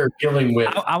 we're dealing with...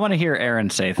 I want to hear Aaron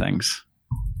say things.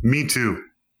 Me too.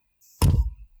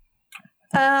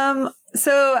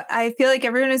 So I feel like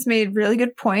everyone has made really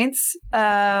good points.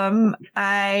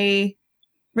 I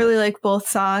really like both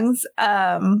songs.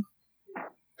 And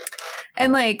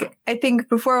like, I think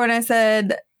before when I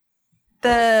said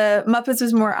the Muppets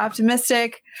was more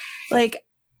optimistic, like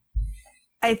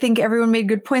I think everyone made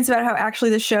good points about how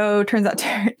actually the show turns out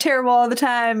terrible all the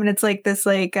time, and it's like this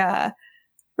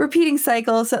repeating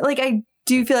cycle. So like I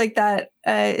do feel like that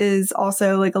is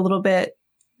also like a little bit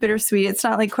bittersweet. It's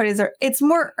not like quite as it's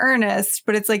more earnest,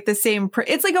 but it's like the same.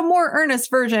 It's like a more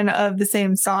earnest version of the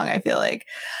same song, I feel like.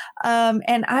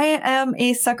 And I am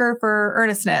a sucker for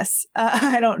earnestness.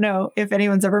 I don't know if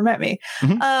anyone's ever met me.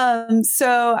 Mm-hmm.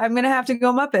 So I'm gonna have to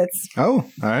go Muppets. Oh,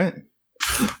 all right.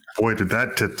 Boy, did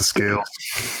that tip the scale.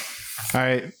 All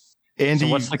right, Andy.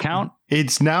 So what's the count?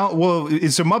 It's now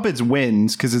so Muppets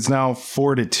wins because it's now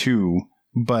 4-2.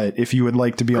 But if you would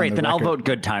like to be great, on the then record, I'll vote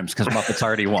Good Times because Muppets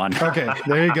already won. Okay,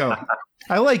 there you go.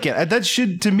 I like it. That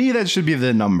should be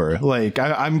the number. Like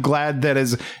I'm glad that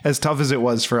as tough as it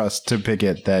was for us to pick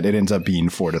it, that it ends up being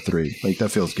 4-3. Like that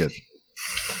feels good.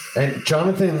 And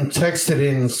Jonathan texted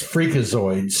in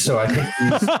Freakazoids, so I think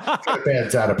he's got a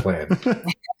bad data plan.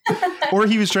 Or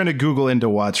he was trying to Google in to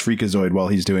watch Freakazoid while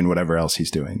he's doing whatever else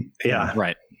he's doing. Yeah,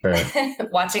 right.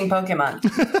 Watching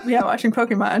Pokemon. Yeah, watching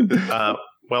Pokemon.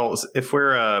 Well, if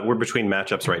we're between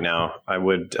matchups right now, I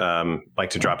would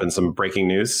like to drop in some breaking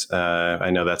news.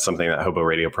 I know that's something that Hobo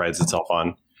Radio prides itself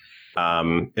on.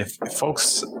 If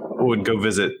folks would go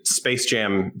visit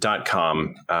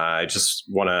spacejam.com, I just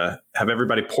want to have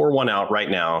everybody pour one out right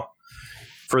now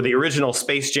for the original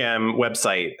Space Jam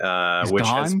website, which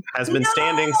has been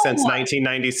standing since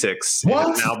 1996. It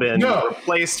has now been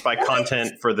replaced by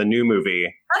content for the new movie.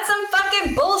 That's some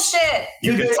fucking bullshit.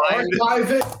 You can find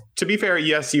it. To be fair,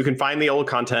 yes, you can find the old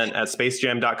content at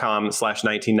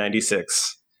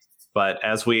spacejam.com/1996. But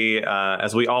as we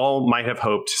all might have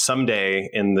hoped, someday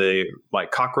in the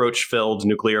cockroach-filled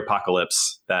nuclear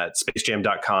apocalypse, that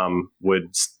spacejam.com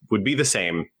would be the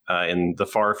same in the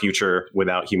far future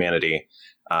without humanity.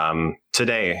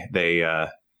 Today they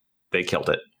killed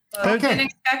it. Okay.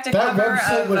 That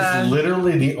website was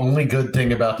literally the only good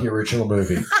thing about the original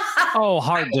movie. Oh,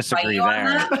 hard disagree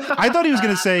there. I thought he was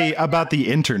going to say about the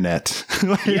internet.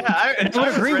 I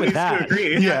would agree with that.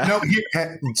 Yeah. No,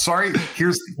 sorry.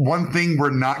 Here's one thing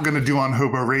we're not going to do on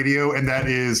Hobo Radio, and that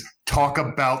is talk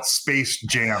about Space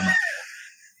Jam.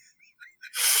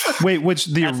 Wait,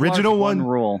 the original one?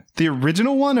 Rule. The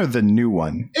original one or the new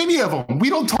one? Any of them. We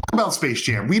don't talk about Space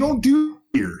Jam. We don't do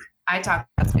here. I talk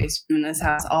about Space Jam in this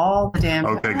house all the damn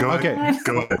time. Okay, go ahead.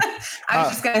 Go ahead. I was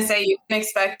just going to say you can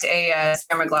expect a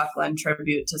Sarah McLachlan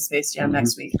tribute to Space Jam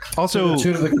next week. Also,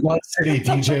 two of the Quad City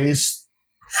DJs.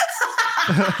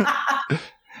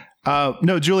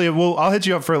 No, Julia, I'll hit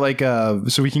you up for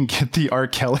so we can get the R.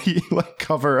 Kelly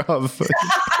cover of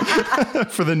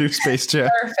for the new Space Jam.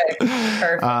 Perfect.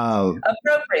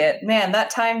 Appropriate. Man, that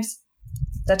timed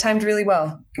really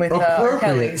well with R.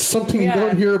 Kelly. Something you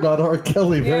don't hear about R.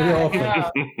 Kelly very often.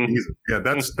 Yeah,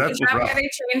 that's Is that rough. why they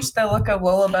changed the look of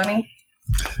Lola Bunny?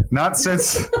 Not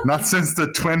since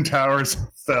the Twin Towers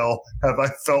fell have I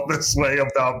felt this way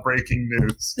about breaking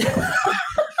news.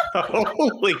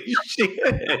 Holy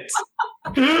shit.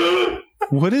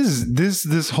 What is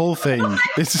this whole thing?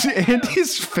 It's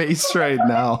Andy's face right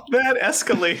now. That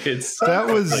escalated so that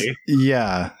was quickly.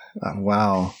 Yeah.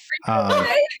 Wow.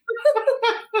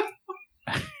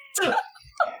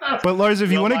 But Lars,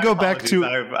 if you want to go back to,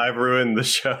 I've ruined the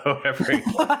show.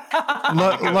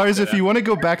 Lars, if you want to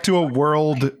go back to a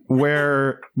world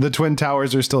where the Twin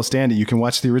Towers are still standing, you can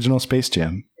watch the original Space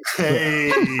Jam.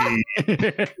 Hey,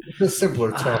 the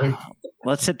simpler time.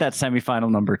 Let's hit that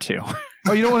semifinal number 2.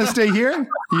 Oh, you don't want to stay here?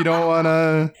 You don't want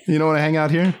to hang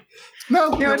out here?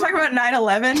 No. You want to talk about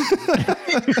 9/11?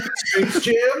 Space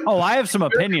Jam? Oh, I have some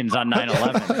opinions on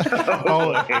 9/11.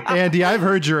 Oh, Andy, I've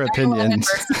heard your opinions.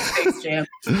 Space Jam.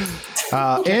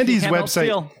 Andy's Can't help website.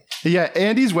 feel. Yeah,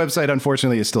 Andy's website,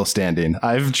 unfortunately, is still standing.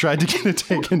 I've tried to get it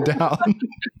taken down,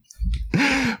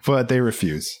 but they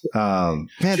refuse. Man,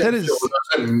 that is.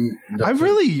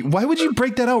 Why would you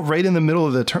break that out right in the middle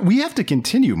of the turn? We have to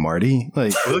continue, Marty.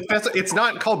 Look, it's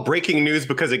not called breaking news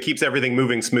because it keeps everything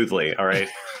moving smoothly. All right.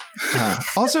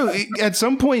 Also, at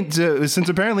some point, since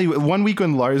apparently 1 week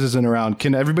when Lars isn't around,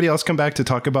 can everybody else come back to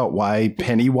talk about why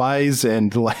Pennywise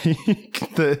and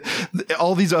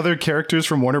all these other characters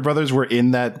from Warner Brothers were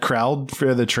in that crowd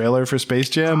for the trailer for Space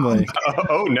Jam?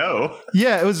 Oh no!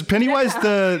 Yeah, it was Pennywise.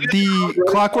 The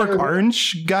Clockwork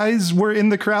Orange guys were in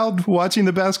the crowd watching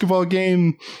the basketball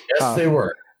game. Yes, they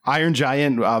were. Iron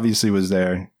Giant obviously was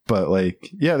there. But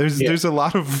there's a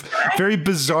lot of very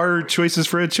bizarre choices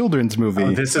for a children's movie.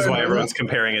 Oh, this is why everyone's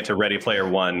comparing it to Ready Player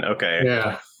One. Okay.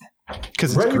 Yeah.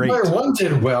 Because it's Ready great. Player One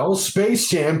did well. Space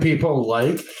Jam people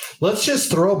let's just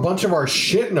throw a bunch of our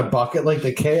shit in a bucket like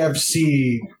the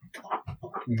KFC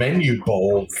menu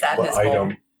bowl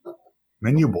item.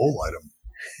 Menu bowl item.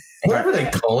 Whatever they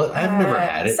call it, I've never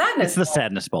had it. It's the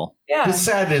Sadness Bowl. Yeah. The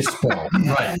Sadness Bowl.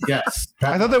 Right, yes.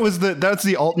 I thought that's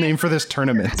the alt name for this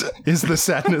tournament is the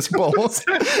Sadness Bowl.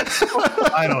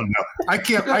 I don't know. I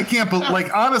can't like,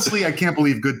 honestly, I can't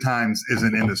believe Good Times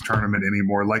isn't in this tournament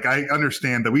anymore. Like, I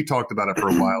understand that we talked about it for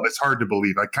a while. It's hard to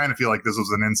believe. I kind of feel like this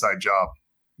was an inside job.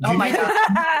 Oh my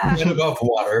God. Get above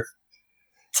water.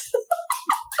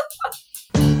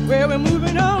 Well, we're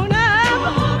moving on now.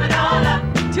 We're moving on up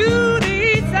to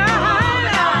the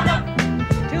side.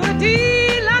 To a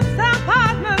deluxe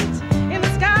apartment in the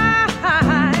sky.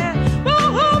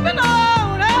 We're moving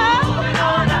on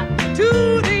up to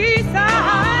the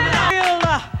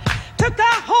side. Took a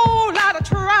whole lot of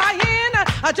trying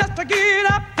just to get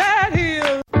up that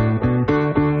hill.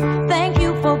 Thank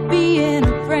you for being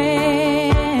a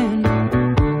friend.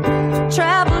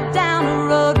 Travel down the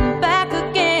road and back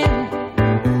again.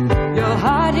 Your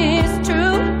heart is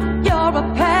true. You're a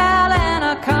pal and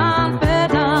a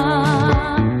confidant.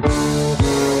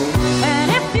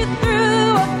 And if you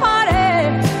threw a party,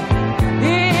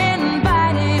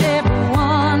 invited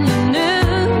everyone you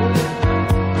knew,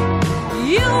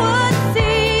 you would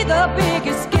see the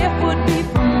biggest gift would be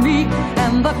from me,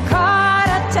 and the card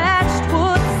attached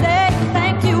would say,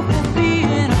 thank you for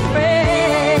being a friend.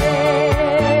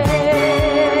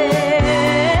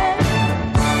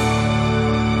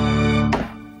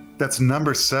 That's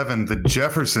number 7, the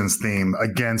Jeffersons theme,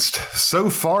 against, so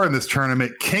far in this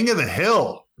tournament, King of the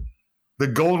Hill, the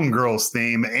Golden Girls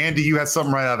theme. Andy, you had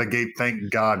something right out of the gate.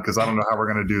 Thank God, because I don't know how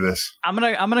we're going to do this. I'm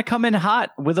gonna come in hot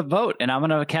with a vote, and I'm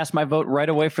gonna cast my vote right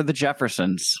away for the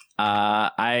Jeffersons.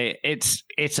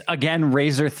 It's again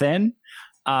razor thin,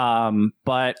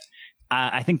 but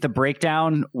I think the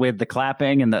breakdown with the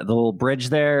clapping and the little bridge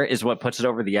there is what puts it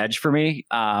over the edge for me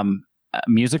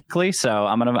musically. So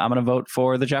I'm gonna vote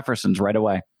for the Jeffersons right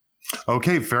away.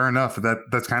 Okay, fair enough.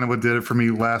 That's kind of what did it for me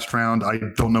last round. I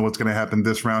don't know what's going to happen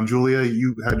this round. Julia,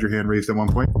 you had your hand raised at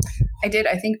one point. I did.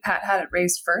 I think Pat had it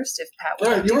raised first. If Pat would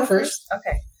All like right, to you were go first.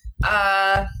 Okay.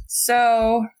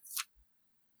 So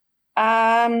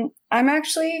I'm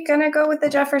actually gonna go with the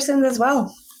Jeffersons as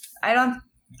well. I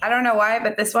don't know why,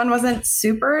 but this one wasn't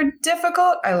super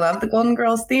difficult. I love the Golden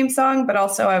Girls theme song, but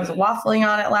also I was waffling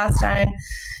on it last time,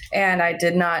 and I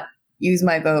did not use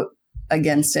my vote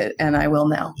against it, and I will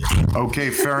now.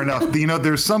 Okay, fair enough.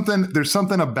 There's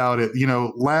something about it.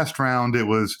 Last round it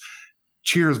was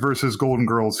Cheers versus Golden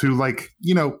Girls, who, like,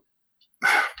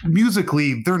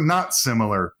 musically they're not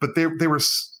similar, but there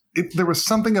was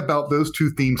something about those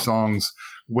two theme songs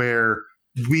where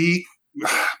we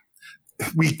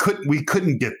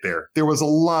couldn't get there. There was a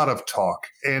lot of talk,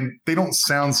 and they don't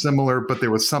sound similar, but there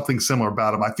was something similar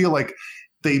about them. I feel like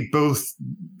they both,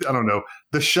 I don't know,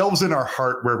 the shelves in our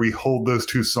heart where we hold those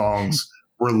two songs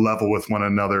were level with one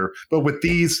another. But with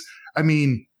these, I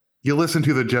mean, you listen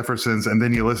to the Jeffersons and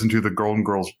then you listen to the Golden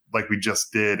Girls like we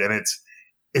just did, and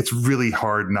it's really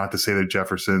hard not to say the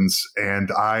Jeffersons,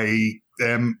 and I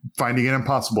am finding it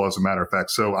impossible, as a matter of fact.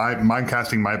 So I'm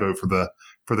casting my vote for the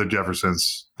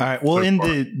Jeffersons. All right. Well, in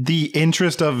the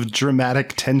interest of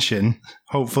dramatic tension,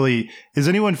 hopefully, is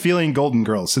anyone feeling Golden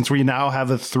Girls? Since we now have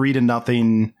a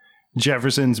 3-0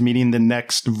 Jeffersons, meaning the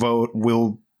next vote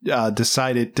will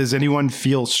decide it. Does anyone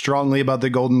feel strongly about the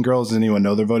Golden Girls? Does anyone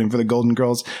know they're voting for the Golden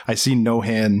Girls? I see no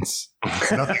hands.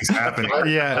 Nothing's happening.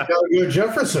 Yeah, I gotta go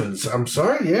Jeffersons. I'm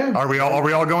sorry. Yeah. Are we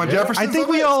all going Jeffersons? I think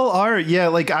we all are. Yeah.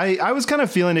 Like I was kind of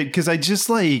feeling it because I just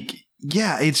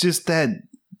it's just that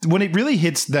when it really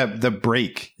hits the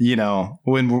break,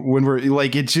 when we're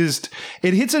like, it hits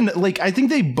I think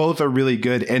they both are really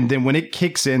good. And then when it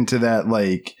kicks into that,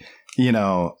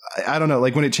 I don't know,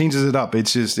 like when it changes it up,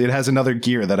 it has another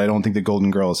gear that I don't think the Golden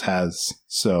Girls has.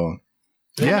 So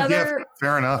yeah,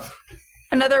 fair enough.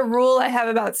 Another rule I have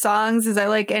about songs is I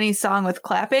like any song with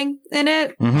clapping in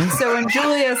it. Mm-hmm. So when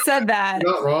Julia said that,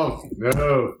 You're not wrong.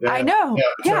 No. Yeah. I know.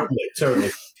 Yeah.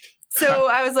 Totally. So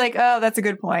I was like, oh, that's a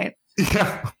good point.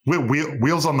 Yeah,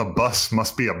 Wheels on the Bus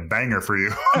must be a banger for you.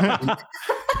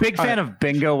 Big fan of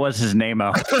Bingo was his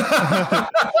name-o. It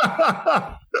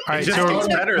just gets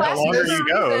better the longer you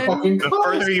go. The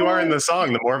further you are in the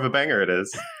song, the more of a banger it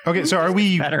is. Okay, so are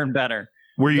we better and better?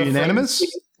 Were you unanimous?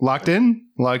 Locked in?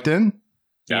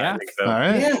 Yeah. I think so. All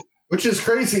right. Yeah, which is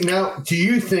crazy. Now, do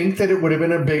you think that it would have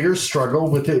been a bigger struggle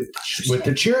with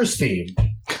the Cheers theme?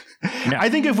 No. I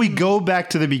think if we go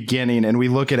back to the beginning and we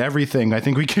look at everything, I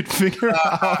think we could figure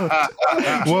out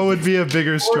what would be a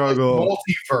bigger struggle.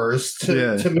 Multiverse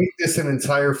to make this an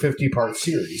entire 50-part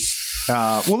series.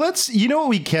 Well, what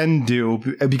we can do,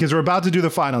 because we're about to do the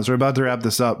finals, we're about to wrap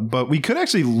this up, but we could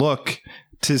actually look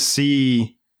to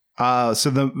see So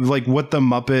the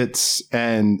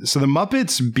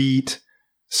Muppets beat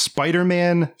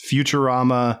Spider-Man,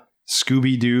 Futurama,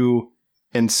 Scooby-Doo,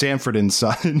 and Sanford and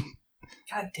Son.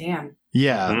 God damn.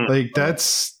 Yeah, like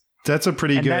that's a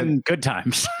pretty good. And then Good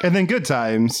Times. And then Good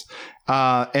Times.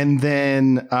 And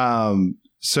then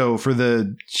so for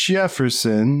the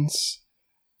Jeffersons,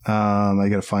 I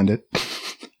gotta find it.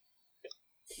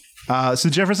 So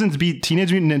Jeffersons beat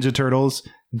Teenage Mutant Ninja Turtles,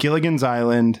 Gilligan's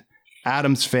Island,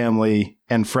 Addams Family,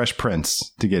 and Fresh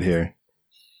Prince to get here.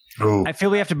 Oh, I feel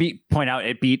we have to point out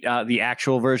it beat the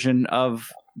actual version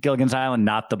of Gilligan's Island,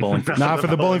 not the Bowling for Soup. Not for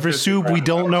the Bowling for Soup. We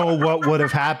don't know what would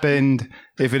have happened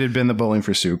if it had been the Bowling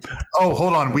for Soup. Oh,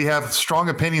 hold on. We have strong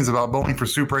opinions about Bowling for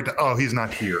Soup right now. Oh, he's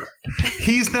not here.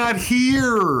 He's not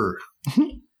here.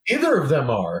 Either of them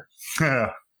are.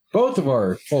 Yeah. Both of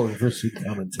our Bowling for Soup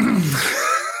comments.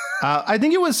 I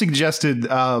think it was suggested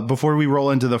before we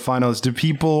roll into the finals. Do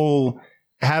people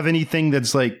have anything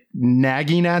that's like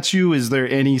nagging at you? Is there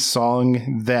any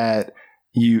song that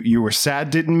you were sad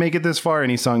didn't make it this far?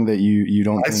 Any song that you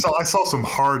don't? I saw some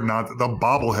hard knot. The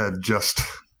bobblehead just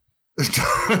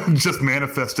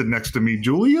manifested next to me.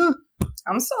 Julia,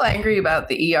 I'm still angry about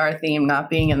the ER theme not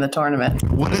being in the tournament.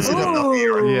 What is it about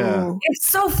ER? Yeah, it's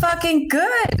so fucking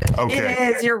good. Okay,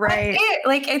 It is. You're right.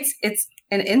 It's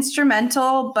an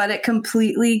instrumental, but it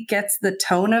completely gets the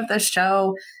tone of the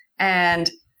show, and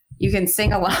you can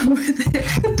sing along with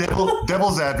it.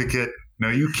 Devil's advocate. No,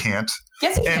 you can't.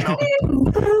 Yes, you can.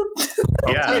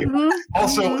 Yeah.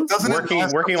 Also, doesn't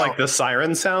working like the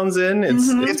siren sounds in?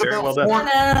 It's very well done.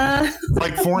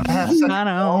 Like 4.5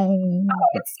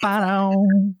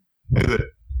 seconds. Is it?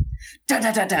 Da,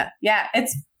 da, da, da. Yeah,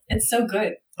 it's so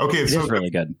good. Okay, It's so really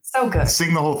good. So good.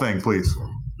 Sing the whole thing, please.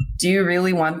 Do you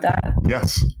really want that?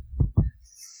 Yes.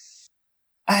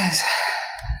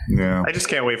 Yeah. I just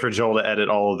can't wait for Joel to edit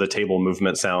all of the table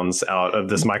movement sounds out of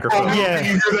this microphone.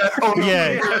 yeah,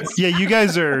 yeah. You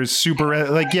guys are super.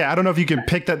 I don't know if you can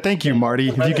pick that. Thank you, Marty.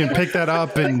 If you can pick that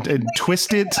up and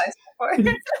twist it.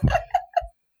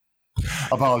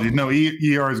 Apologies. No,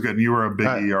 ER is good. You were a big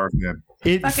ER fan.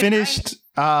 It finished.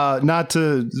 Not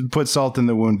to put salt in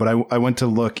the wound, but I went to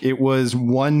look. It was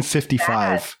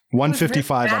 155.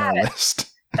 155 on our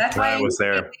list. That's why I was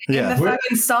there. In the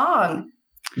fucking song.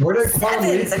 Where did Quantum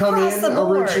Leap come in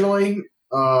originally?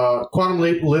 Quantum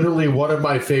Leap, literally one of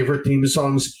my favorite theme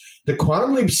songs. The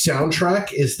Quantum Leap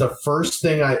soundtrack is the first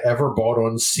thing I ever bought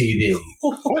on CD.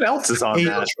 What else is on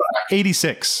that?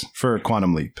 86 for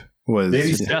Quantum Leap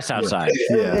was just outside.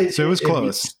 Yeah, so it was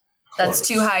close. That's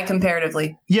too high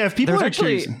comparatively. Yeah, if people There's are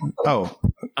actually- choosing.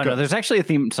 No, there's actually a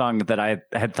theme song that I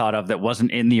had thought of that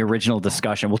wasn't in the original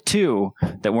discussion. Well, two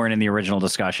that weren't in the original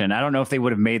discussion. I don't know if they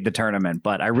would have made the tournament,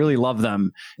 but I really love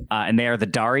them. And they are the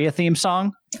Daria theme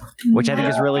song, which I think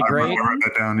is really great. I wrote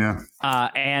that down, yeah.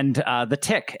 And the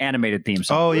Tick animated theme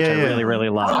song, Oh, yeah, which I yeah. really, really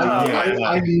love.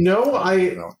 I know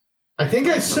I think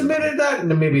I submitted that,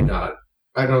 and maybe not.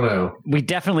 I don't know. We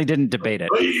definitely didn't debate it.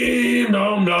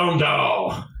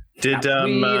 No. Did Yeah,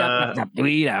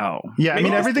 I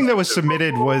mean everything that was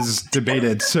submitted was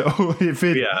debated. So if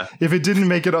it didn't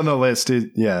make it on the list,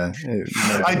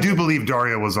 I do believe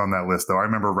Daria was on that list, though. I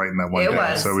remember writing that one It down.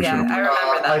 was. So we Yeah, should I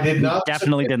remember that. I did not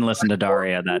Definitely didn't listen to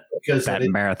Daria that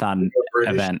marathon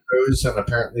British event. shows, and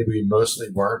apparently we mostly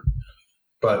weren't.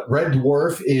 But Red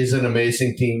Dwarf is an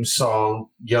amazing theme song.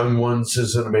 Young Ones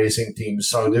is an amazing theme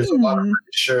song. There's a lot of British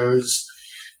shows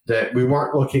that we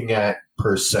weren't looking at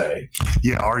per se.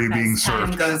 Yeah, Are You Being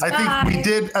Served? I think we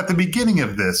did at the beginning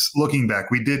of this, looking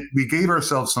back, we gave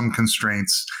ourselves some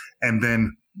constraints and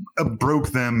then broke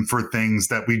them for things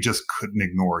that we just couldn't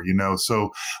ignore, So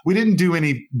we didn't do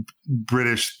any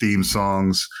British theme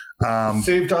songs.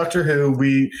 Save Doctor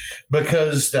Who,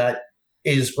 because that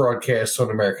is broadcast on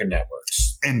American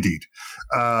networks. Indeed.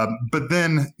 But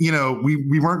then,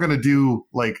 we weren't going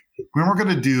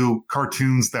to do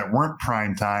cartoons that weren't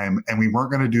prime time, and we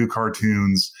weren't going to do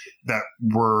cartoons that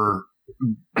were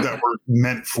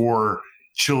meant for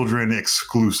children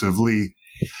exclusively.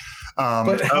 Is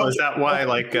that why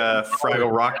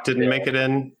Fraggle Rock didn't make it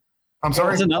in? I'm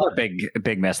sorry. That's another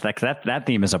big miss. That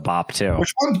theme is a bop too.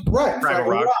 Which one? Right, Fraggle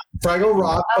Rock. Fraggle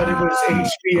Rock, but it was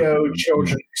HBO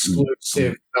children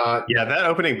exclusive. Not that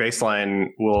opening bass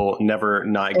line will never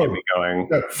not get me going.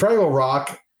 No, Fraggle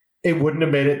Rock. It wouldn't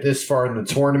have made it this far in the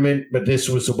tournament, but this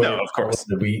was the way of course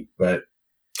the beat. But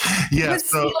yeah,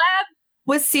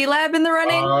 Was C-Lab in the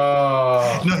running?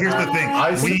 No, here's the thing.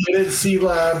 I submitted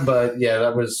C-Lab, but yeah,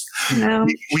 that was... No.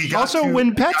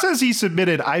 When Pat says he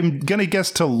submitted, I'm going to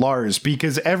guess to Lars,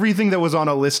 because everything that was on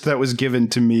a list that was given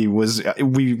to me was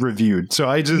we reviewed. So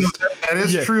I just... That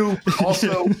is true.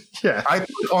 Also, I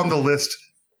put on the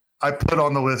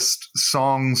list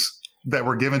songs that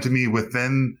were given to me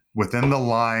within the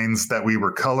lines that we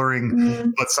were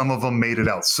coloring, but some of them made it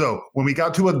out. So when we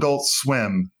got to Adult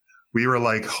Swim, we were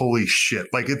like, holy shit.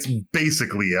 Like, it's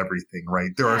basically everything, right?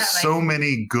 There are so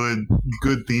many good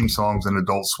theme songs in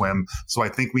Adult Swim. So I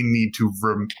think we need to...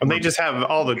 And they just have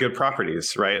all the good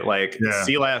properties, right? Like,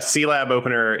 C-Lab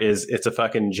opener it's a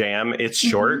fucking jam. It's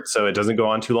short, so it doesn't go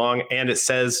on too long. And it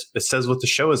says what the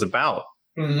show is about.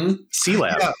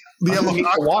 C-Lab. Yeah. The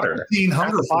water. At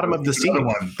the bottom of the sea.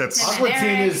 Aqua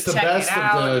Teen is the best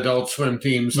of the Adult Swim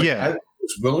themes. Like, I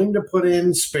was willing to put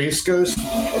in Space Ghost,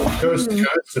 Coast to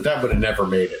Coast, but that would have never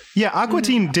made it. Yeah, Aqua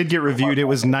Teen did get reviewed. It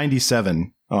was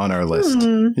 97 on our list.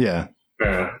 Yeah.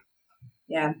 But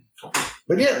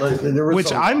yeah, like, there was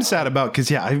which I'm sad about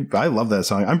because I love that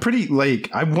song. I'm pretty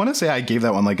I want to say I gave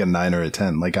that one like a 9 or a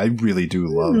 10. Like, I really do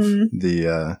love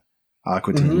the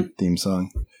Aqua Teen theme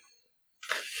song.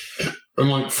 And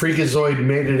like Freakazoid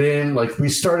made it in. Like, we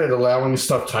started allowing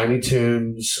stuff, Tiny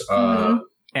Toons,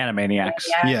 Animaniacs.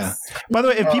 Yeah. By the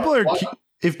way,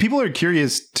 if people are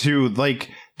curious too, like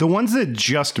the ones that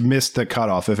just missed the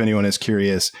cutoff, if anyone is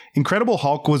curious, Incredible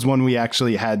Hulk was one we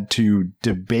actually had to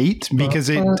debate because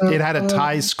it had a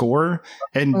tie score,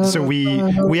 and so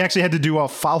we actually had to do a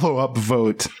follow-up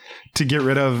vote to get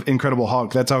rid of Incredible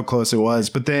Hulk. That's how close it was.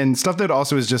 But then stuff that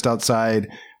also is just outside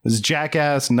was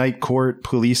Jackass, Night Court,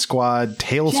 Police Squad,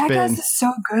 Tailspin. Jackass is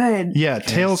so good. Yeah,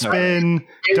 Tailspin,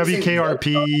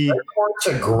 WKRP. Night Court's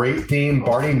a great theme.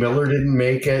 Barney Miller didn't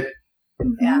make it.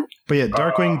 Yeah. But yeah,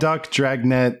 Darkwing Duck,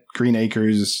 Dragnet, Green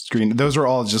Acres, those were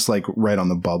all just like right on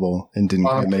the bubble and didn't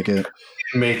quite make it.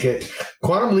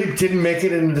 Quantum Leap didn't make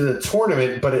it into the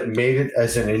tournament, but it made it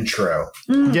as an intro.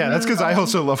 Yeah, that's because I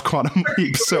also love Quantum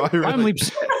Leap. So Quantum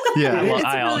Leap's it's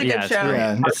a really good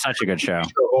show. It's such a good show. Of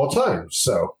all time.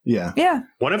 So yeah.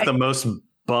 One of the most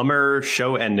bummer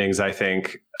show endings, I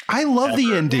think. I love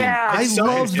the ending. Yeah. I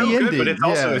love the ending. But it's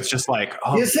also it's just like,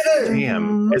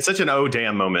 damn. It's such an oh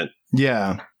damn moment.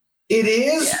 Yeah. It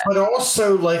is, but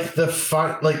also like the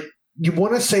fun, like you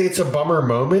want to say it's a bummer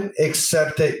moment,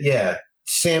 except that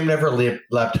Sam never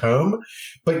left home,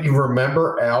 but you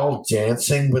remember Al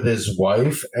dancing with his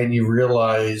wife, and you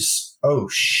realize, oh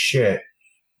shit,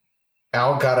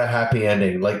 Al got a happy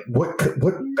ending. Like, what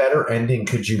better ending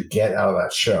could you get out of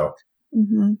that show?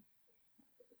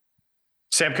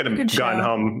 Sam could have gotten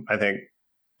home, I think.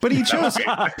 But he chose.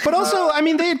 But also, I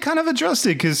mean, they had kind of addressed it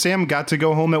because Sam got to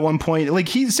go home at one point. Like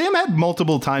Sam had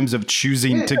multiple times of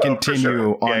choosing to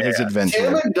continue on his adventure.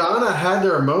 Sam and Donna had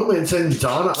their moments, and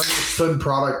Donna understood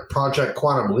Project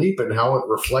Quantum Leap and how it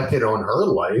reflected on her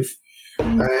life,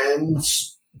 and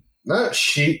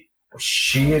she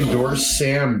endorsed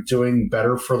Sam doing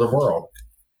better for the world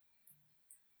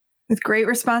with great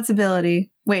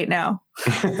responsibility. Wait, no.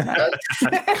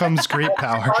 Comes great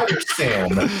power.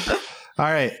 Sam. All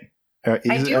right. I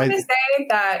do want to say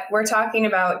that we're talking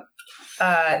about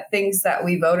things that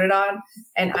we voted on,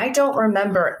 and I don't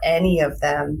remember any of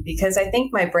them because I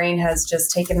think my brain has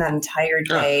just taken that entire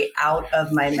day out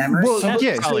of my memory. Well, we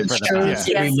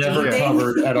never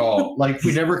covered at all. Like,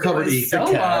 we never covered Eat the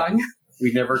Cat.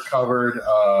 We never covered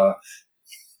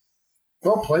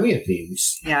plenty of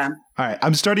themes. Yeah. All right.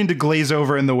 I'm starting to glaze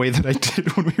over in the way that I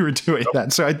did when we were doing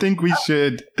that. So I think we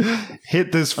should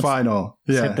hit this final.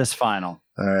 Let's hit this final.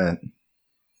 All right.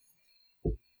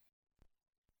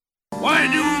 Why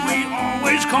do we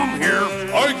always come here?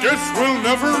 I guess we'll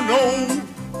never know.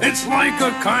 It's like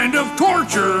a kind of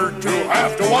torture to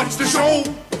have to watch the show.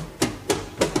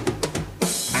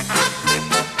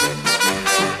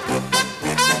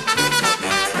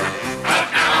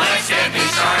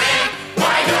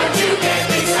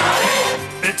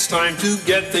 It's time to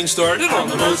get things started on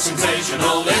the most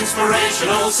sensational,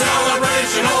 inspirational,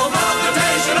 celebrational,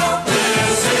 motivational.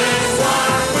 This is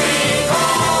what we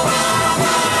call the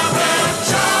Muppet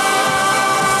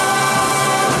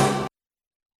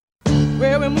Show.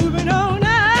 Well, we're moving on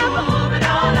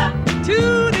up to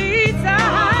the east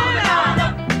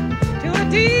side, to a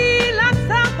deluxe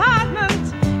apartment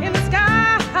in the sky.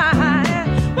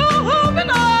 We're moving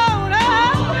on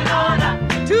up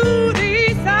to the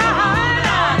east side.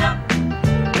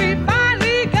 We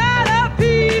finally got a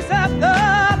piece of the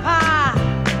pie.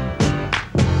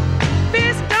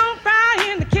 Fish don't fry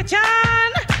in the kitchen,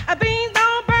 beans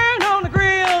don't burn on the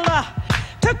grill.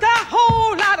 Took a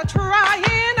whole lot of trying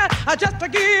just to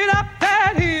get up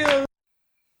that hill.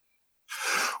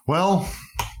 Well,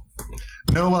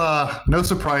 no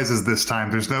surprises this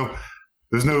time. There's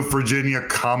There's no Virginia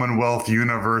Commonwealth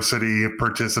University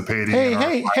participating.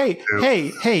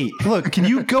 Hey! Look, can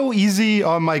you go easy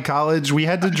on my college? We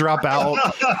had to drop out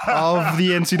of the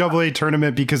NCAA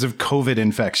tournament because of COVID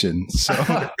infection. So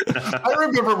I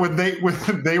remember when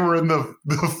they were in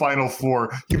the Final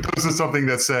Four, he posted something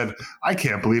that said, "I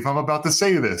can't believe I'm about to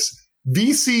say this.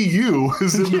 VCU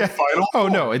is in the Final Four." Oh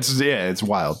no, it's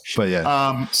wild. But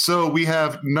yeah. So we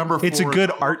have number 4. It's a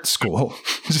good art school,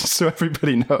 just so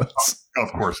everybody knows. Of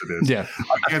course it is. Yeah.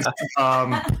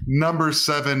 Number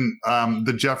 7,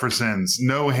 the Jeffersons.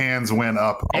 No hands went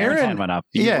up. Aaron's hand went up.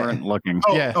 You weren't looking.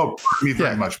 Pardon me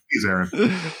very much. Please,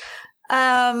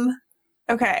 Aaron.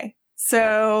 Okay.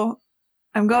 So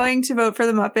I'm going to vote for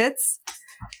the Muppets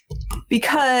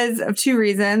because of 2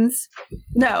 reasons.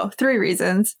 No, 3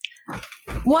 reasons.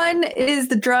 One is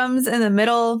the drums in the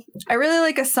middle. I really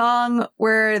like a song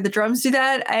where the drums do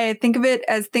that. I think of it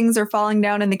as things are falling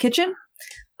down in the kitchen.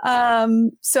 So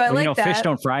I like that. Fish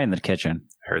don't fry in the kitchen.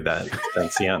 Heard that.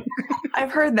 That's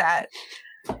I've heard that.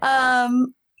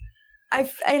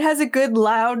 It has a good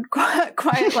loud,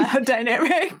 quiet, loud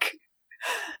dynamic.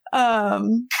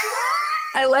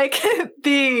 I like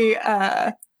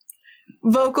the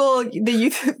vocal,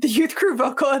 the youth crew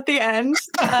vocal at the end.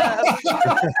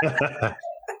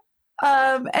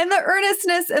 And the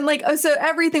earnestness and so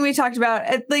everything we talked about,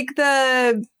 like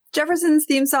the Jeffersons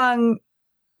theme song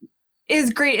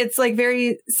is great. It's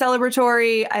very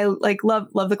celebratory. I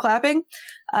love the clapping.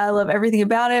 I love everything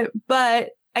about it.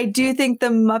 But I do think the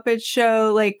Muppet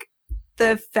Show,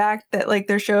 the fact that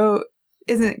their show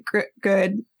isn't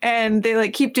good and they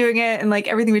keep doing it and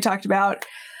everything we talked about,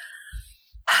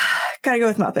 gotta go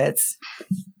with Muppets.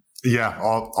 Yeah,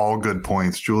 all good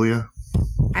points. Julia?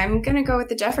 I'm going to go with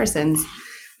the Jeffersons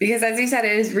because, as you said,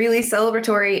 it is really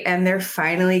celebratory and they're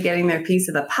finally getting their piece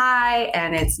of the pie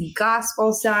and it's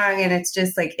gospel song and it's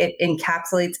just it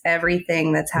encapsulates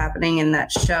everything that's happening in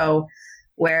that show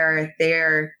where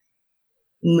they're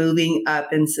moving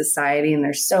up in society and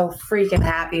they're so freaking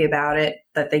happy about it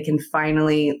that they can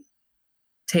finally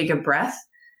take a breath.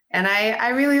 And I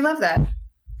really love that.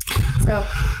 So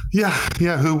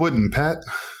yeah, who wouldn't, Pat?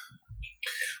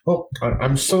 Well,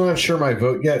 I'm still not sure my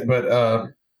vote yet,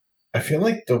 but I feel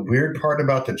like the weird part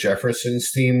about the Jeffersons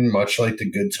theme, much like the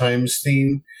Good Times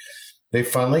theme, they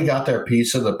finally got their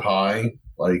piece of the pie.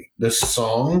 This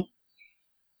song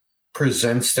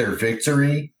presents their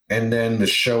victory, and then the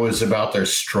show is about their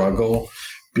struggle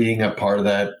being a part of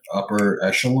that upper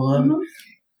echelon. Mm-hmm.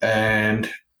 And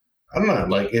I don't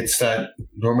know, it's that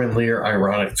Norman Lear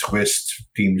ironic twist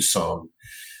theme song.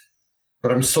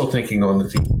 But I'm still thinking on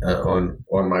the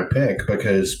on my pick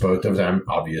because both of them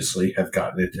obviously have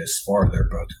gotten it this far. They're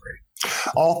both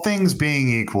great. All things being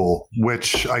equal,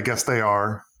 which I guess they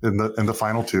are in the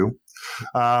final 2.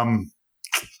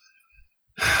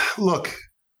 Look,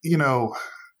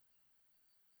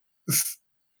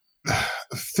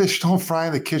 fish don't fry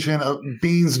in the kitchen.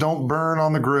 Beans don't burn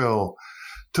on the grill.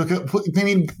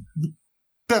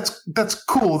 That's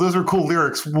cool. Those are cool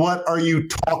lyrics. What are you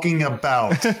talking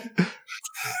about?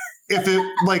 If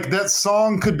it that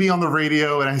song could be on the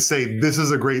radio and I say, this is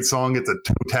a great song, it's a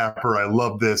toe tapper, I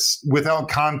love this, without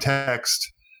context,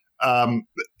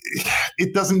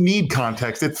 it doesn't need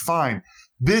context. It's fine.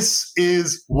 This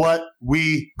is what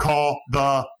we call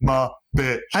the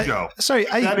Muppet Show.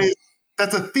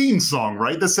 That's a theme song,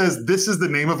 right? That says, this is the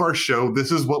name of our show.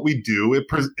 This is what we do. It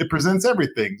presents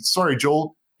everything. Sorry,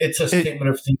 Joel. It's a statement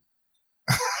of theme.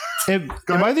 Am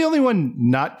I the only one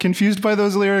not confused by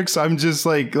those lyrics? I'm just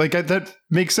that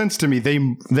makes sense to me.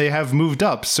 They have moved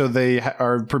up, so they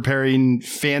are preparing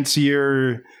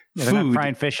fancier they're not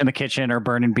frying fish in the kitchen or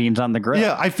burning beans on the grill.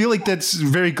 Yeah, I feel like that's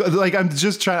very good. I'm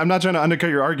not trying to undercut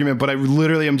your argument, but I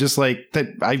literally am just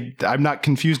that. I'm not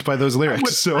confused by those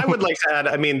lyrics. I would like to add.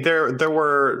 I mean, there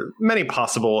were many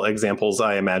possible examples.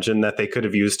 I imagine that they could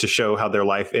have used to show how their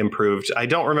life improved. I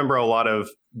don't remember a lot of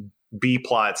B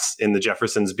plots in the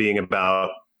Jeffersons being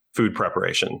about food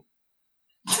preparation.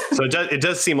 So it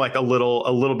does seem like a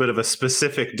little bit of a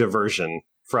specific diversion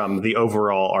from the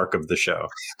overall arc of the show.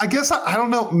 I guess I don't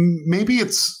know. Maybe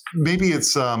it's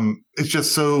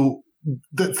just so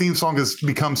the theme song has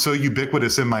become so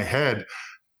ubiquitous in my head.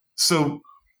 So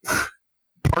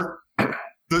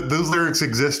those lyrics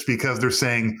exist because they're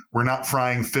saying we're not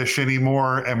frying fish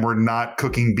anymore and we're not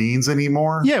cooking beans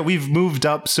anymore. Yeah, we've moved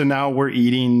up, so now we're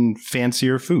eating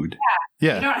fancier food.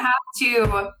 Yeah. You don't have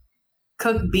to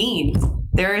cook beans.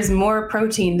 There is more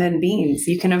protein than beans.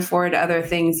 You can afford other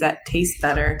things that taste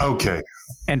better. Okay.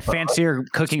 And fancier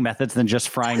cooking methods than just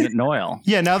frying it in oil.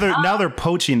 Yeah, now they're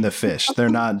poaching the fish. They're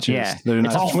not just they're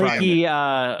it's not a flaky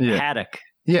haddock.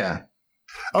 Yeah.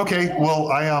 Okay, well,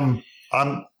 I'm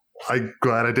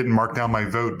glad I didn't mark down my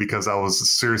vote because I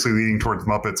was seriously leaning towards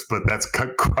Muppets, but that's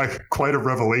quite a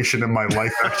revelation in my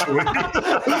life, actually.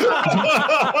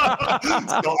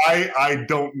 So I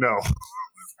don't know.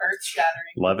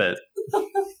 Earth-shattering. Love it.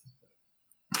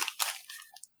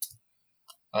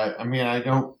 I mean, I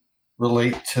don't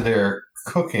relate to their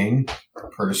cooking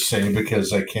per se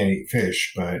because I can't eat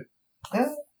fish, but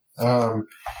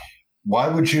why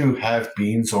would you have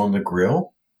beans on the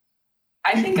grill?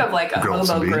 I think of like a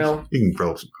hobo grill. You can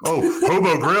grill. Oh,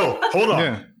 hobo grill. Hold on.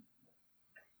 Yeah.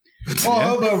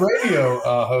 Well, Hobo Radio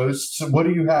hosts, what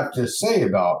do you have to say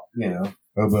about,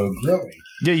 hobo grilling?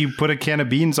 Yeah, you put a can of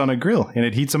beans on a grill and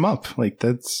it heats them up. Like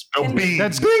that's beans.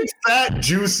 That's big, fat,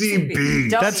 juicy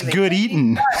beans. That's good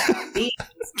eating.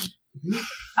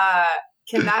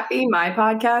 Can that be my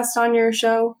podcast on your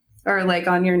show or like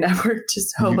on your network?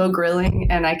 Just hobo grilling,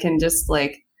 and I can just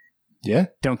like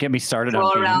don't get me started roll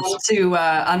on around beans. to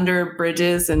under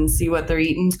bridges and see what they're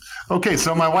eating. Okay,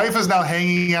 so my wife is now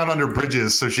hanging out under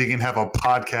bridges so she can have a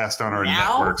podcast on our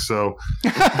network. So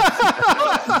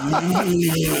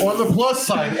on the plus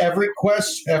side, every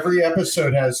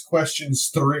episode has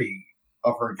questions 3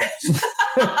 of her guests.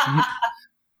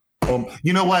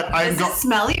 You know what? Is it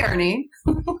Smelly Ernie?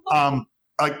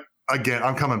 Again,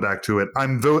 I'm coming back to it.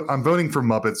 I'm voting for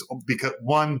Muppets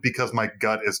because my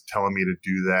gut is telling me to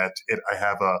do that. I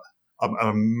have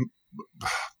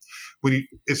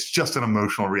it's just an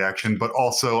emotional reaction, but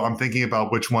also I'm thinking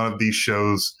about which one of these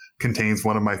shows contains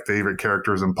one of my favorite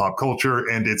characters in pop culture,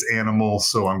 and it's Animal,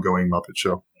 so I'm going Muppet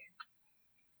Show.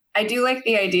 I do like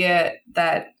the idea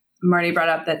that Marty brought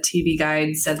up that TV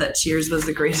Guide said that Cheers was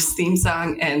the greatest theme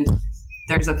song, and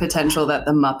there's a potential that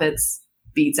the Muppets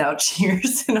beats out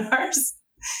Cheers in ours.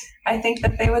 I think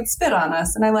that they would spit on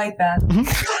us, and I like that.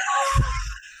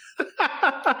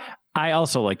 I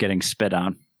also like getting spit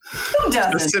on. Who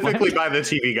doesn't? Specifically by the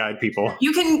TV Guide people.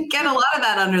 You can get a lot of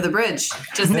that under the bridge.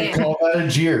 Just they call that a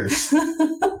Cheers.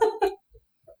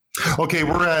 Okay,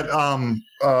 we're at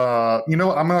you know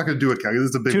what? I'm not going to do it, Callie. This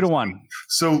is a big 2-1.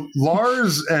 So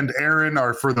Lars and Aaron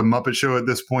are for the Muppet Show at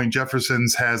this point.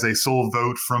 Jefferson's has a sole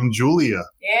vote from Julia.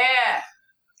 Yeah.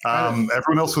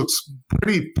 Everyone else looks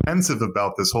pretty pensive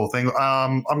about this whole thing.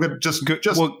 I'm going to just.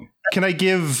 Well, can I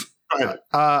give?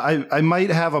 I might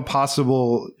have a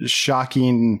possible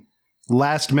shocking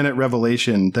last minute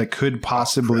revelation that could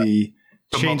possibly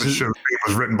change. The Muppet Show thing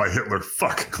was written by Hitler.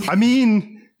 Fuck. I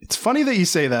mean. It's funny that you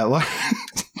say that.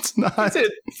 It's not. Is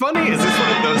it funny? Is this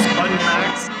one of those fun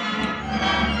facts?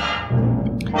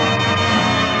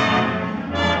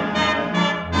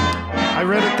 I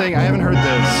read a thing. I haven't heard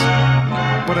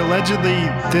this, but allegedly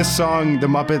this song, the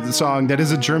Muppet song, that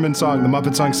is a German song. The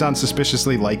Muppet song sounds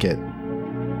suspiciously like it.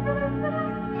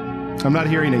 I'm not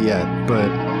hearing it yet, but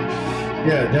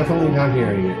yeah, definitely not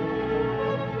hearing it.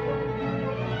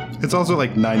 It's also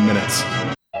like 9 minutes.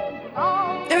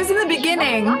 It was in the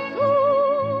beginning.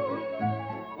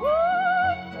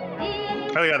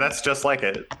 Oh yeah, that's just like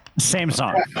it. Same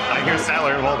song. I hear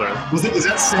Sattler and Waldorf. Is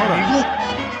that Sam Eagle?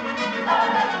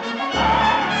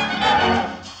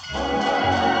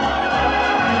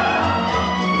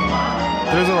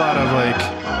 There's a lot of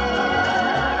like.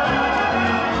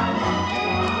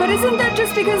 But isn't that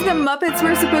just because the Muppets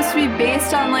were supposed to be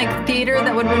based on like theater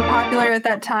that would have been popular at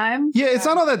that time? Yeah, it's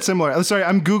not all that similar. I'm sorry,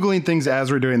 I'm Googling things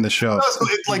as we're doing the show. No, so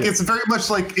it's very much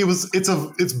like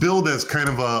it's billed as kind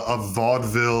of a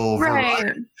vaudeville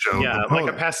variety show. Yeah, like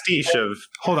a pastiche of.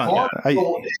 Hold on.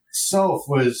 Vaudeville itself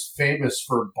was famous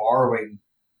for borrowing,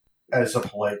 as a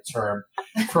polite term,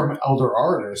 from elder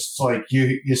artists. Like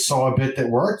you saw a bit that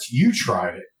worked, you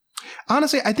tried it.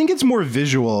 Honestly, I think it's more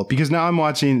visual because now I'm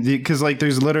watching because like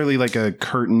there's literally like a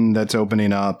curtain that's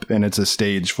opening up and it's a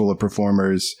stage full of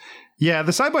performers. Yeah,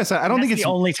 the side by side. I don't think it's the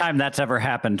only time that's ever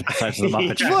happened besides the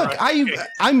Muppet Show. Look,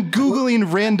 I'm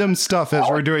Googling random stuff as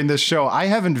we're doing this show. I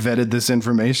haven't vetted this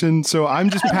information, so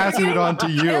I'm just passing it on to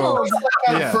you.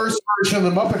 The first version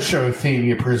of the Muppet Show theme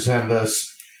you present us.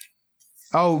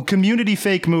 Oh, Community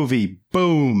fake movie.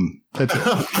 Boom. That's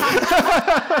all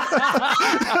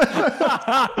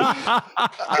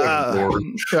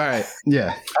right.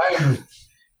 Yeah.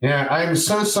 I'm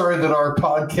so sorry that our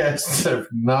podcasts have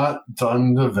not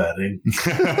done the vetting.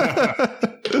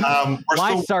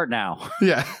 Why start now?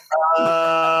 Yeah.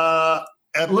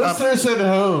 Listeners at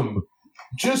home,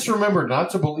 just remember not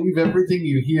to believe everything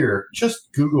you hear.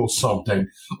 Just Google something.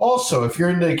 Also, if you're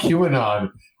into QAnon,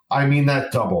 I mean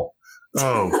that double.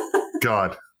 Oh,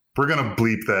 God. We're going to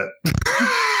bleep that.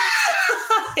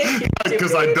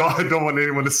 Because I don't want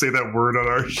anyone to say that word on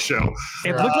our show.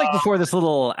 It looked like before this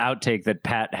little outtake that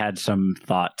Pat had some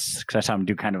thoughts because I saw him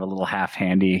do kind of a little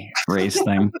half-handy raise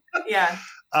thing. Yeah.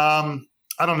 I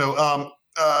don't know.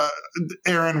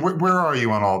 Aaron, where are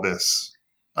you on all this?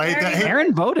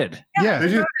 Aaron voted. Yeah.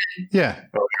 Did you? Yeah.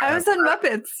 I was on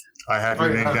Muppets. I have your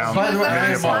name down. By the way,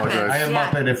 I apologize. am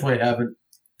Muppet if we haven't.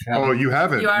 Oh, you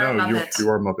haven't? You are No, Muppet. you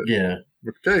are Muppet. Yeah.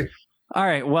 Okay. All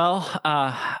right. Well,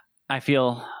 I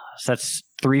feel that's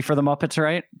 3 for the Muppets,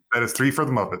 right? That is 3 for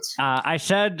the Muppets. I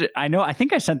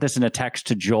think I sent this in a text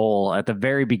to Joel at the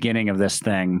very beginning of this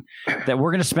thing that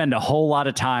we're going to spend a whole lot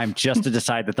of time just to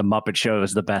decide that the Muppet Show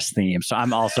is the best theme. So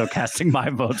I'm also casting my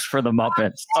votes for the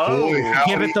Muppets. Oh,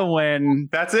 give it the win.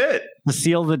 That's it. To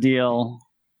seal the deal.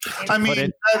 I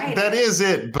mean, that is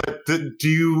it. But do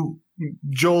you,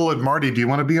 Joel and Marty, do you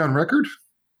want to be on record?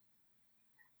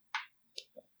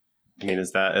 I mean,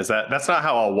 is that that's not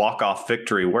how a walk-off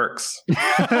victory works.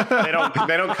 they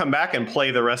don't come back and play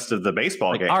the rest of the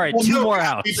baseball game. All right, Well, 2 no, more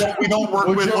outs. We don't work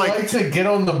Would with you like to get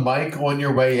on the mic on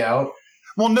your way out?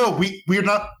 Well, no, we're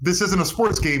not. This isn't a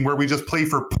sports game where we just play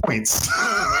for points.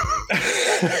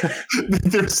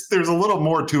 There's a little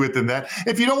more to it than that.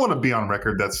 If you don't want to be on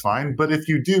record, that's fine. But if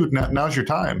you do, now's your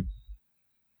time.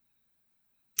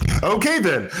 Okay,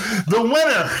 then the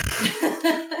winner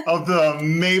of the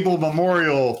Mabel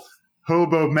Memorial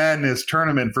Hobo Madness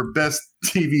Tournament for Best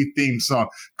TV Theme Song.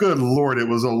 Good Lord, it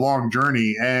was a long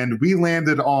journey, and we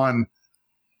landed on.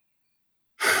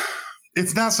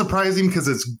 It's not surprising because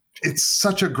it's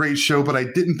such a great show, but I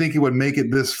didn't think it would make it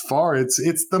this far. It's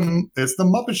the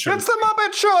Muppet Show. It's the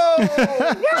Muppet Show.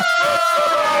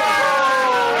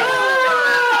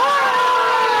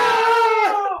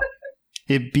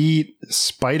 It beat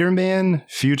Spider-Man,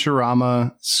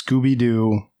 Futurama,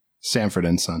 Scooby-Doo, Sanford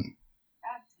and Son.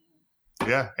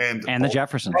 Yeah, and the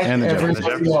Jeffersons. And the everybody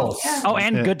Jeffersons. else. Oh,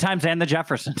 and Good Times and the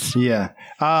Jeffersons. Yeah.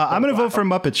 I'm going to vote for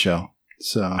Muppet Show.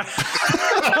 So.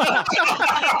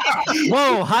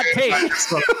 Whoa, hot take.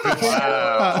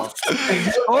 Wow.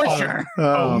 Torture.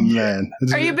 Oh, man.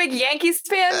 Are you a big Yankees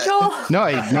fan, Joel?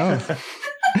 No.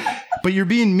 But you're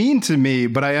being mean to me,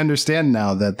 but I understand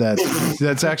now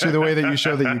that's actually the way that you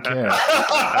show that you care.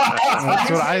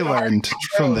 That's what I learned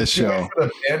from this show. For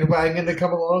the bandwagon to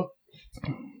come along.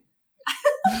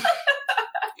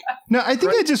 No, I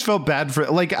think I just felt bad for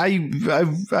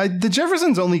the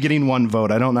Jeffersons only getting 1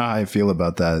 vote. I don't know how I feel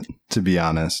about that, to be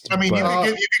honest. I mean, you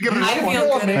can give it. I feel good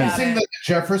about Amazing it. that the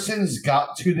Jeffersons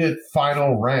got to the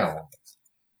final round.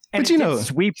 And But you know,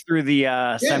 sweep through the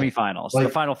semifinals. Like-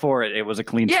 The Final Four, it was a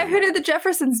clean Yeah, sweep. who did the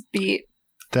Jeffersons beat?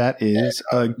 that is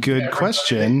a good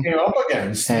question. Came up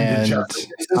against And the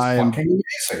Jeffersons is I'm- fucking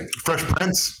amazing. Fresh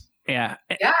Prince. Yeah.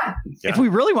 Yeah. If we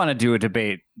really want to do a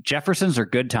debate, Jeffersons or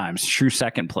Good Times, true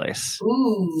second place.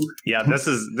 Ooh. Yeah, this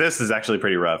is actually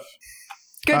pretty rough.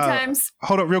 Good times.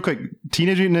 Hold up, real quick.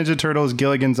 Teenage Mutant Ninja Turtles,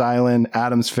 Gilligan's Island,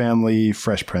 Addams Family,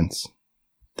 Fresh Prince.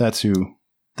 That's who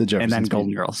the Jeffersons. And then Golden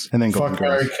beat. Girls. And then Golden Fuck,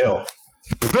 Mary, Girls. kill.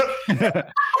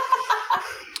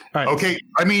 All right. Okay,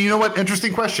 I mean, you know what?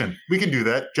 Interesting question. We can do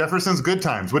that. Jefferson's Good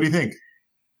Times. What do you think?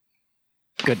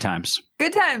 Good Times.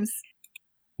 Good times.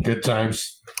 Good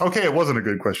times. Okay, it wasn't a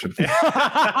good question.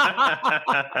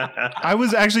 I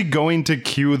was actually going to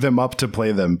queue them up to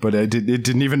play them, but it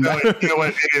didn't even matter. You know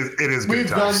what? It is good We've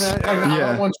times. done that. And I Yeah.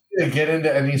 don't want you to get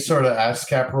into any sort of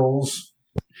ASCAP rules.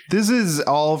 This is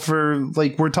all for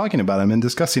we're talking about them and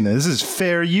discussing it. This is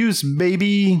fair use,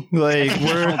 baby. Like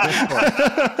we're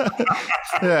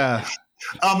yeah.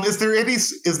 Is there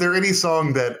any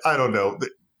song that I don't know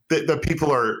that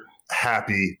people are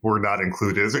happy were not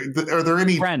included? Are there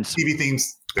any Friends. TV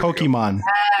themes? There we go. Pokemon.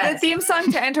 The theme song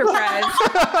to Enterprise.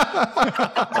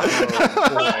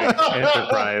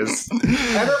 Enterprise.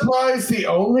 Enterprise, the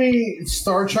only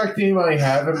Star Trek theme I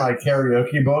have in my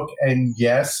karaoke book, and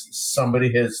yes,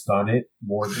 somebody has done it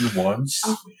more than once.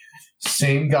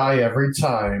 Same guy every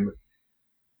time.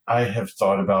 I have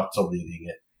thought about deleting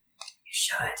it. You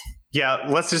should. Yeah,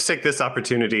 let's just take this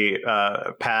opportunity,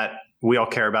 Pat. We all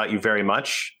care about you very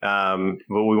much, but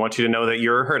we want you to know that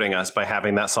you're hurting us by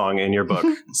having that song in your book.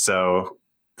 So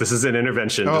this is an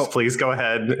intervention. Oh. Just please go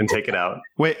ahead and take it out.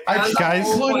 Wait, I guys.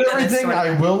 include everything.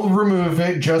 I will remove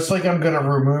it, just like I'm going to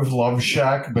remove Love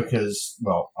Shack because,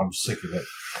 well, I'm sick of it.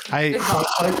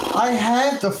 I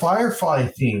have the Firefly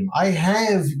theme. I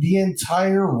have the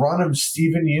entire run of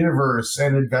Steven Universe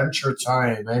and Adventure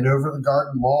Time and Over the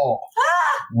Garden Wall.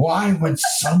 Why would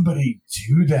somebody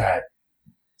do that?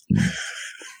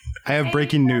 I have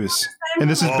breaking news. And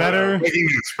this is better.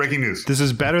 Breaking news. This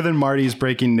is better than Marty's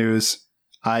breaking news.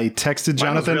 I texted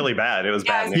Mine was Jonathan. really bad. It was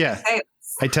bad news. Yeah.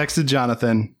 I texted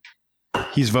Jonathan.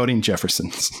 He's voting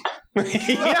Jeffersons.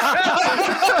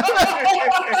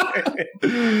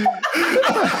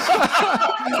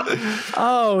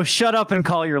 Oh, shut up and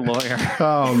call your lawyer.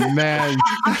 Oh, man.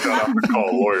 Shut up and call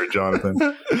a lawyer,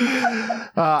 Jonathan.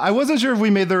 I wasn't sure if we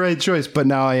made the right choice, but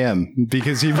now I am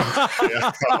because he.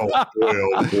 Yeah.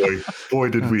 Oh boy. Boy,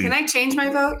 did we. Can I change my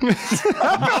vote?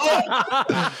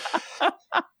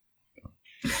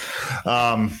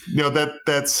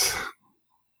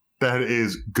 That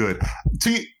is good.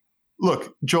 See,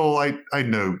 look, Joel, I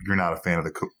know you're not a fan of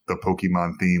the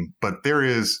Pokemon theme, but there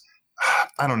is,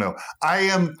 I don't know.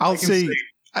 I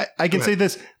can say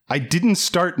this. I didn't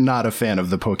start not a fan of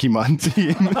the Pokemon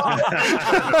team.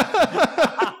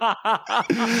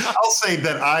 I'll say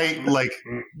that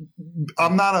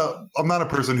I'm not a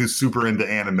person who's super into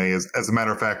anime. As a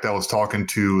matter of fact, I was talking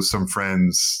to some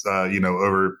friends,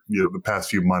 over the past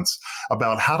few months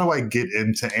about how do I get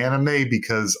into anime,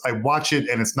 because I watch it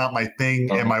and it's not my thing.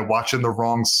 Am I watching the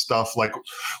wrong stuff? Like,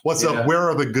 what's up? Where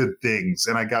are the good things?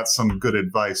 And I got some good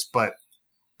advice, but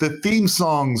the theme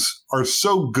songs are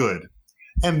so good.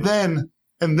 And then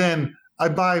I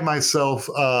buy myself.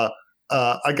 I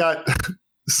got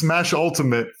Smash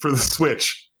Ultimate for the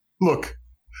Switch. Look,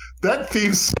 that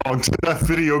theme song to that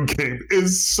video game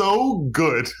is so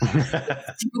good.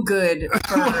 Too good.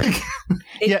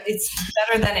 It's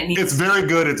better than it needs. It's very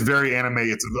good. It's very anime.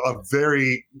 It's a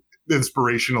very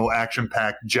inspirational,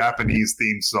 action-packed Japanese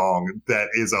theme song that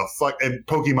is and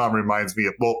Pokemon reminds me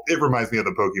of the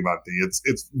Pokemon theme.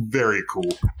 It's very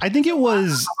cool. I think it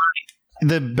was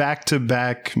the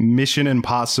back-to-back Mission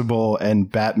Impossible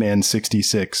and Batman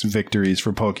 66 victories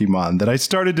for Pokemon that I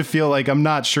started to feel like I'm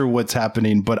not sure what's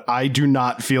happening, but I do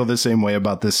not feel the same way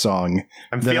about this song.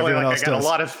 I'm feeling like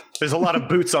there's a lot of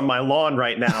boots on my lawn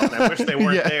right now, and I wish they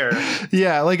weren't there.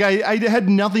 Yeah, like I had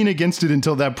nothing against it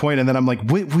until that point, and then I'm like,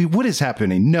 wait, what is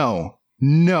happening? No,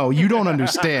 you don't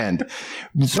understand.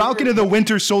 Falcon and the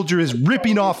Winter Soldier is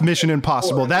ripping off Mission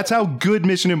Impossible. That's how good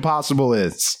Mission Impossible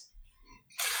is.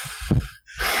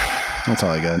 That's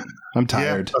all I got. I'm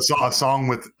tired. Yeah, a song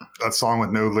with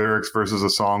no lyrics versus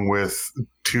a song with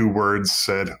 2 words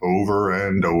said over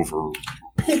and over.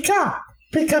 Pika,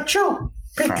 Pikachu,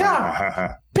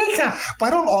 Pika, Pika.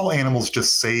 Why don't all animals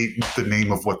just say the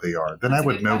name of what they are? Then I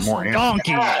would know more animals.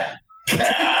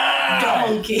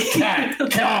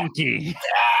 Donkey.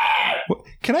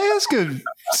 Can I ask a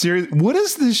serious? What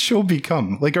has this show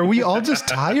become? Like, are we all just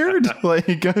tired?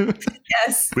 Like,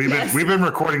 yes. We've been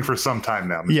recording for some time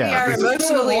now. Yeah, we are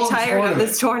emotionally tired of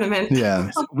this tournament. Yeah,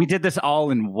 we did this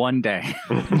all in one day,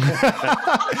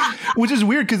 which is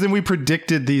weird because then we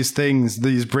predicted these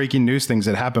breaking news things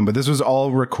that happened, but this was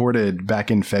all recorded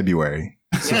back in February.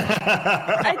 So.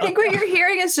 I think what you're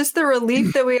hearing is just the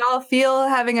relief that we all feel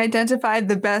having identified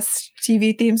the best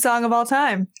TV theme song of all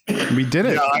time. We did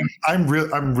it. Yeah, I'm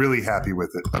really happy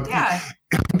with it. Yeah.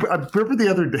 I remember the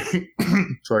other day.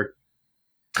 Sorry.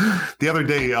 The other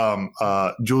day,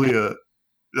 Julia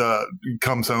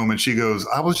comes home and she goes,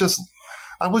 I was just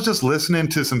listening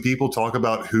to some people talk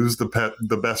about who's the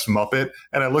best Muppet,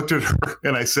 and I looked at her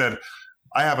and I said,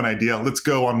 I have an idea. Let's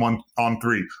go on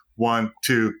 3. 1,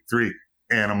 2, 3.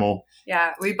 Animal.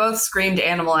 Yeah, we both screamed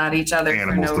animal at each other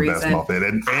Animal's for no reason. Best Muppet.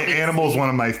 And Animal's one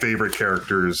of my favorite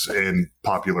characters in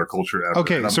popular culture ever.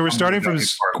 Okay, so we're starting from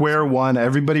square one.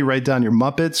 Everybody write down your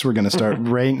Muppets. We're going to start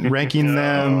ranking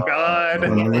them. Oh, God.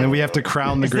 And then we have to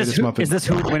crown the greatest Muppet. Is this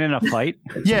who would win in a fight?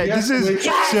 Yeah, this is...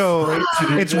 So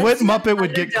it's what Muppet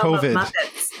would get COVID.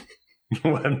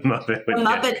 What Muppet would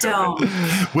Muppet Dome.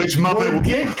 Which Muppet would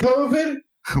get COVID?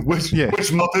 Which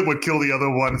Muppet would kill the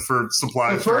other one for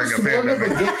supplies during a pandemic?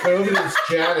 The first one that would get COVID is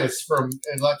Janice from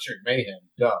Electric Mayhem.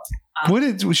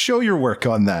 Duh. Show your work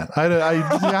on that.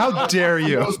 How dare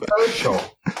you? Social.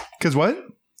 Because what?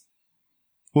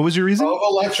 What was your reason? Of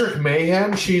Electric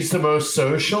Mayhem, she's the most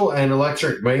social, and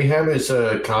Electric Mayhem is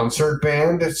a concert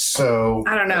band. So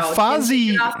I don't know.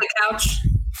 Fozzie off the couch.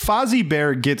 Fozzie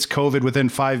Bear gets COVID within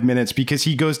 5 minutes because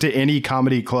he goes to any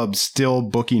comedy club still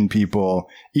booking people,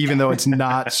 even though it's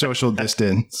not social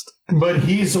distanced. But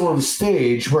he's on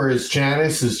stage, whereas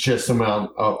Janice is just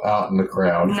out in the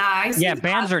crowd. Nice. Yeah,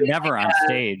 bands are never on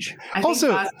stage. I think it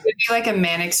would be like a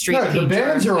Manic Street. No, the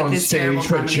bands are on stage,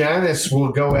 but Janice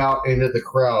will go out into the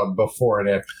crowd before and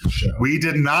after the show. We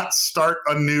did not start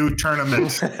a new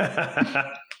tournament.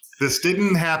 This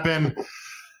didn't happen.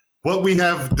 What we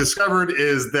have discovered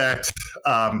is that,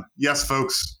 yes,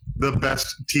 folks, the best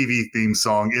TV theme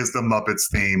song is the Muppets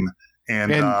theme.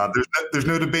 And there's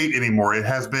no debate anymore. It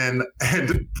has been,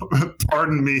 and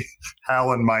pardon me,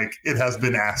 Hal and Mike, it has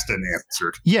been asked and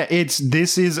answered. Yeah,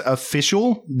 this is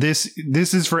official. This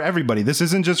is for everybody. This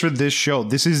isn't just for this show.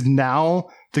 This is now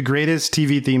the greatest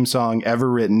TV theme song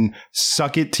ever written.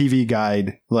 Suck It TV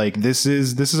Guide. Like this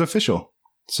is official.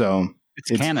 So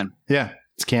it's canon. Yeah,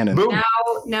 it's canon.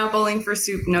 Now Bowling for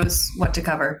Soup knows what to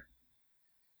cover.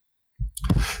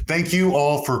 Thank you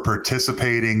all for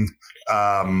participating.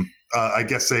 I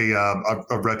guess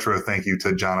a retro thank you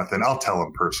to Jonathan. I'll tell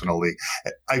him personally.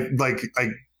 I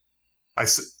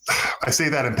say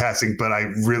that in passing, but I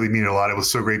really mean it a lot. It was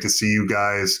so great to see you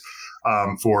guys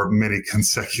for many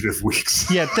consecutive weeks.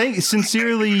 Yeah,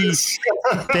 sincerely,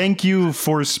 thank you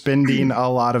for spending a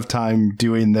lot of time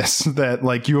doing this. That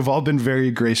like you have all been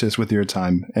very gracious with your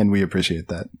time, and we appreciate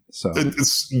that. So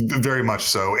it's very much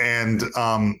so, and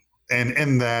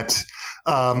in that.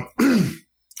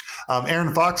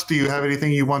 Aaron Fox, do you have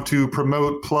anything you want to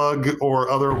promote, plug, or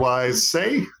otherwise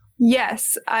say?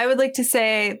 Yes, I would like to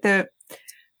say that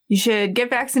you should get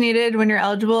vaccinated when you're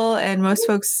eligible, and most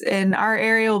folks in our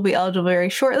area will be eligible very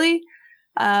shortly.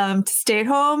 To stay at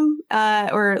home,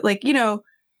 or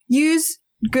use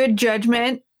good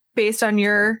judgment based on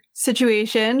your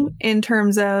situation in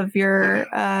terms of your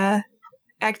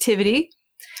activity.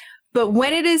 But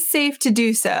when it is safe to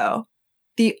do so,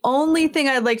 the only thing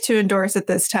I'd like to endorse at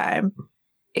this time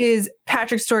is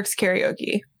Patrick Stork's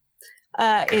karaoke.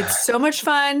 It's so much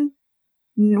fun.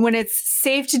 When it's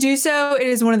safe to do so, it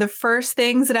is one of the first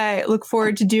things that I look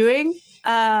forward to doing.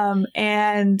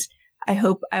 And I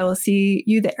hope I will see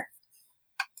you there.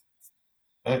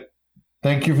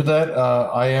 Thank you for that.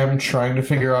 I am trying to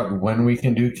figure out when we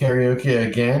can do karaoke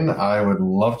again. I would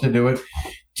love to do it.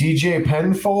 DJ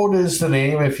Penfold is the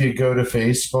name if you go to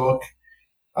Facebook.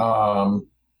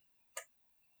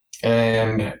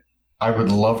 And I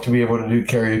would love to be able to do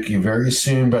karaoke very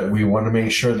soon, but we want to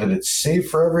make sure that it's safe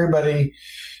for everybody,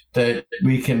 that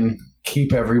we can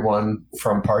keep everyone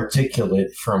from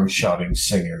particulate from shouting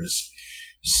singers.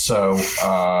 So,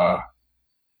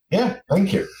 yeah,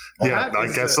 thank you. Yeah, I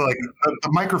guess like the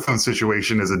microphone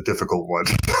situation is a difficult one.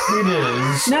 It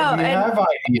is. No, we have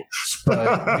ideas,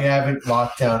 but we haven't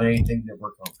locked down anything that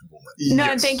we're comfortable with. No,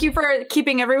 and thank you for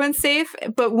keeping everyone safe.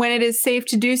 But when it is safe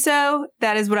to do so,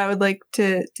 that is what I would like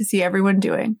to see everyone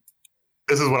doing.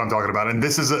 This is what I'm talking about, and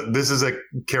this is a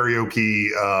karaoke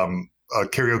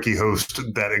host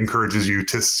that encourages you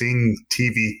to sing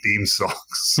TV theme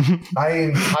songs. I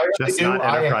entirely do.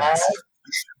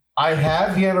 I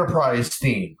have the Enterprise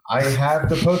theme. I have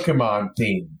the Pokemon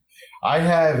theme. I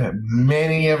have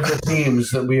many of the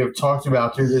themes that we have talked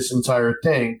about through this entire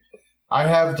thing. I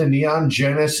have the Neon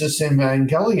Genesis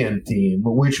Evangelion theme,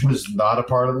 which was not a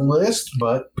part of the list,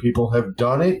 but people have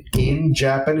done it in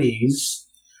Japanese.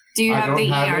 Do you have the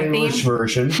ER an English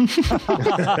version.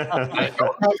 I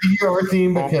don't have the ER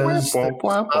theme because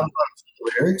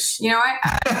lyrics. You know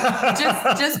what?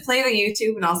 Just play the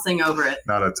YouTube and I'll sing over it.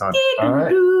 Not a ton. All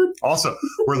right. Also,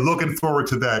 we're looking forward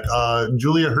to that.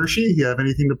 Julia Hershey, you have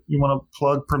anything you want to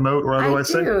plug, promote, or otherwise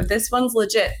say? This one's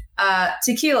legit.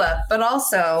 Tequila, but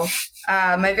also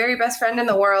my very best friend in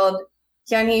the world,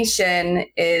 Hyun-hee Shin,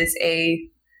 is a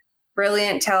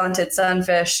brilliant, talented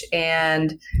sunfish,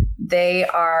 and they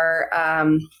are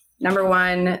number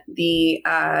one, the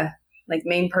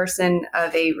main person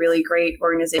of a really great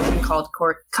organization called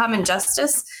Common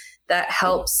Justice that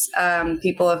helps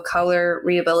people of color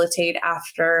rehabilitate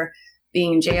after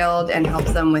being jailed and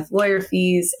helps them with lawyer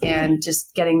fees and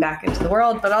just getting back into the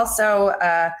world. But also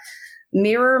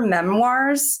Mirror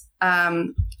Memoirs.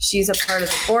 She's a part of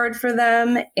the board for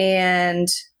them, and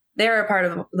they're a part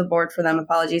of the board for them.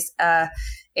 Apologies.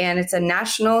 And it's a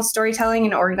national storytelling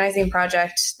and organizing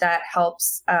project that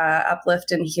helps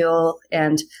uplift and heal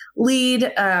and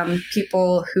lead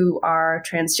people who are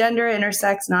transgender,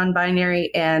 intersex,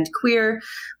 non-binary, and queer,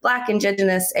 Black,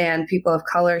 Indigenous, and people of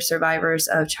color survivors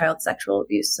of child sexual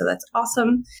abuse. So that's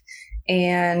awesome.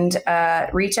 And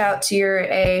reach out to your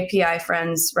AAPI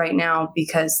friends right now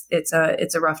because it's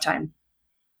a rough time.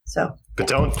 So, but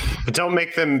don't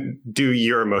make them do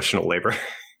your emotional labor.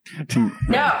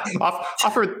 No.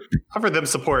 Offer them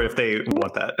support if they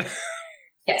want that.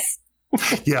 Yes.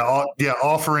 Yeah.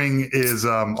 Offering is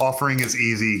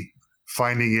easy.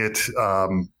 Finding it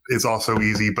is also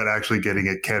easy, but actually getting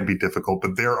it can be difficult.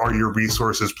 But there are your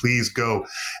resources. Please go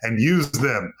and use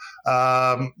them.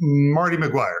 Marty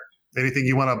McGuire, anything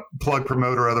you want to plug,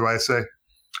 promote, or otherwise say?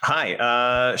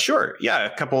 Hi. Sure. Yeah.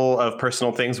 A couple of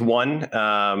personal things. One,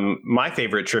 my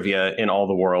favorite trivia in all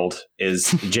the world is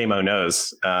JMO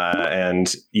Knows.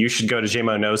 And you should go to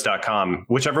jmoknows.com,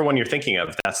 whichever one you're thinking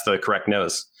of. That's the correct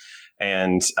nose.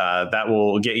 And that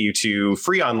will get you to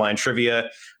free online trivia,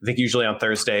 I think usually on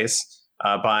Thursdays,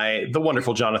 by the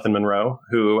wonderful Jonathan Monroe,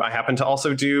 who I happen to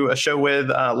also do a show with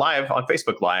live on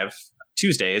Facebook Live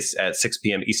Tuesdays at 6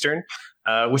 p.m. Eastern,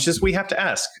 which is We Have to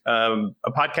Ask, a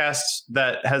podcast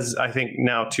that has, I think,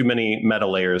 now too many meta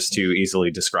layers to easily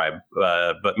describe.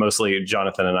 But mostly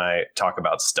Jonathan and I talk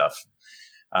about stuff,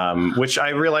 which I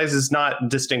realize is not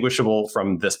distinguishable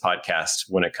from this podcast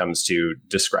when it comes to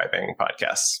describing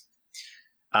podcasts.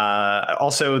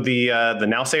 Also the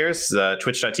Nowsayers,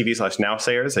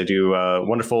 twitch.tv/Nowsayers. I do a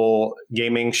wonderful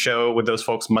gaming show with those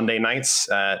folks Monday nights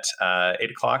at 8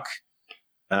 o'clock.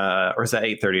 Or is that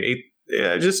 8:30?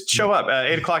 Just show up at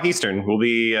 8 o'clock Eastern. We'll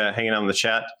be hanging out in the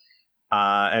chat.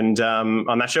 And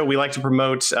on that show, we like to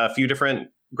promote a few different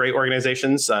great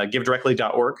organizations.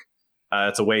 GiveDirectly.org.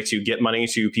 It's a way to get money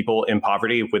to people in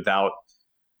poverty without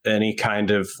any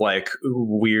kind of like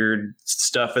weird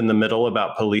stuff in the middle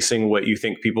about policing what you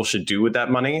think people should do with that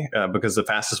money, because the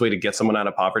fastest way to get someone out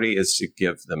of poverty is to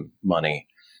give them money.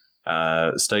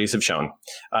 Studies have shown.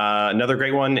 Another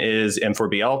great one is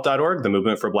m4bl.org, the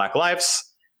Movement for Black Lives,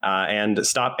 and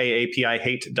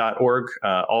stopaapihate.org,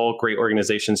 all great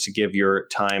organizations to give your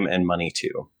time and money to.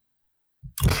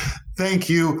 Thank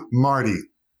you, Marty.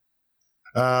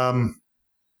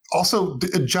 Also,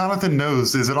 Jonathan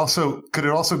knows. Could it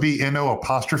also be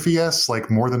NO''S, like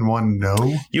more than one no?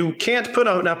 You can't put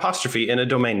an apostrophe in a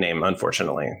domain name,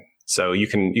 unfortunately. So you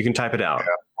can type it out. Yeah,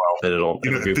 well, but it'll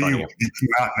be funny. You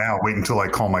cannot now. Wait until I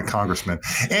call my congressman,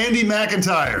 Andy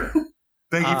McIntyre.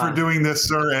 Thank you for doing this,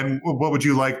 sir. And what would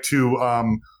you like to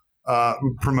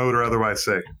promote or otherwise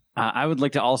say? I would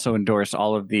like to also endorse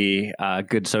all of the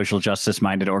good social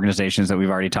justice-minded organizations that we've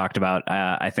already talked about.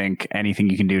 I think anything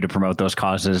you can do to promote those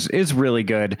causes is really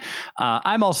good.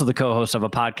 I'm also the co-host of a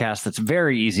podcast that's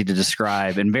very easy to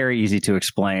describe and very easy to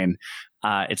explain.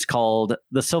 It's called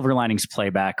The Silver Linings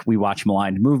Playback. We watch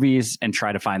maligned movies and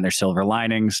try to find their silver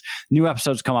linings. New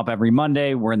episodes come up every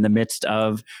Monday. We're in the midst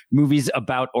of movies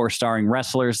about or starring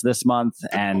wrestlers this month,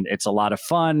 and it's a lot of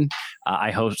fun.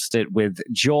 I host it with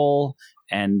Joel,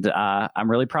 and I'm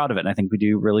really proud of it. And I think we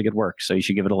do really good work. So you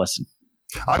should give it a listen.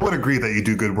 I would agree that you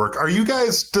do good work. Are you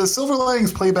guys? Does Silver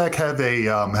Linings Playback have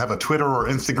a Twitter or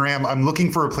Instagram? I'm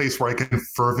looking for a place where I can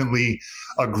fervently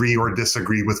agree or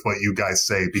disagree with what you guys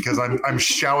say, because I'm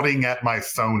shouting at my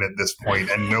phone at this point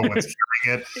and no one's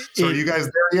hearing it. So are you guys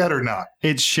there yet or not?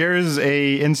 It shares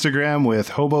a Instagram with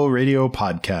Hobo Radio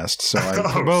Podcast. So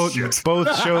I promote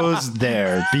both shows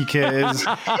there because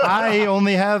I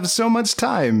only have so much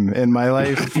time in my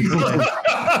life.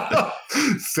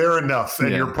 Fair enough.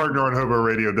 And your partner on Hobo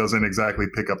Radio doesn't exactly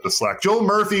pick up the slack. Joel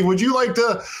Murphy, would you like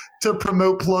to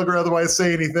promote, plug, or otherwise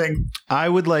say anything? I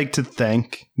would like to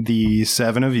thank the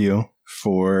 7 of you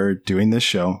for doing this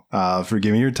show, for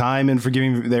giving your time and for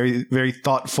giving very, very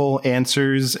thoughtful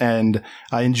answers. And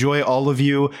I enjoy all of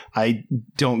you. I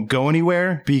don't go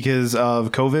anywhere because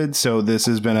of COVID. So this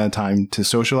has been a time to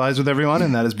socialize with everyone.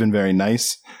 And that has been very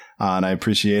nice. And I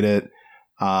appreciate it.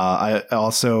 I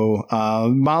also,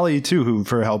 Molly too,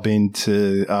 for helping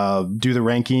to, do the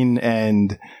ranking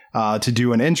and, to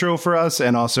do an intro for us,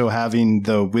 and also having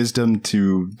the wisdom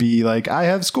to be like, I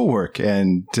have schoolwork,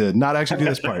 and to not actually do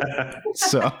this part.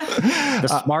 So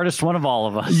the smartest one of all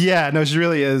of us. Yeah, no, she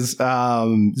really is.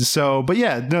 But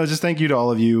yeah, no, just thank you to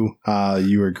all of you.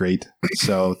 You were great.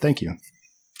 So thank you.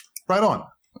 Right on.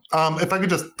 If I could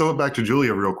just throw it back to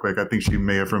Julia real quick, I think she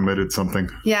may have omitted something.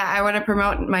 Yeah, I want to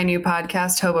promote my new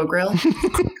podcast, Hobo Grill,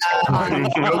 on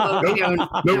the Hobo Radio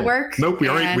Network. Nope, we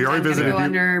already visited you.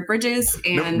 Under bridges,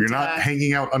 and nope, you're not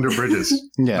hanging out under bridges.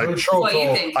 Yeah,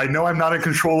 I know I'm not in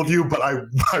control of you, but I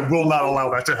will not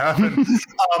allow that to happen.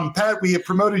 Pat, we have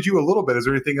promoted you a little bit. Is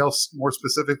there anything else more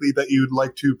specifically that you'd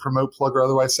like to promote, plug, or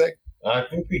otherwise say? I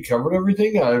think we covered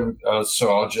everything. So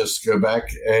I'll just go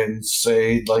back and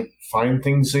say, find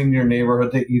things in your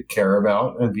neighborhood that you care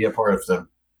about and be a part of them.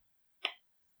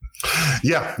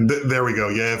 Yeah, there we go.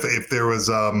 Yeah, if there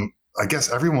was, I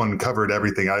guess everyone covered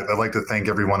everything. I'd like to thank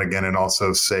everyone again, and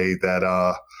also say that,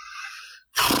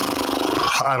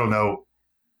 I don't know,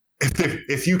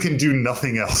 if you can do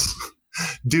nothing else,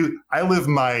 I live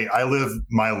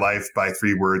my life by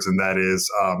 3 words, and that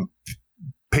is,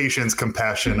 patience,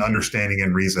 compassion, understanding,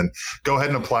 and reason. Go ahead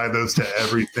and apply those to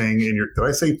everything in your... Did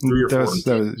I say 3 or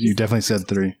 4? You definitely said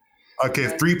 3. Okay,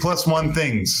 3 plus 1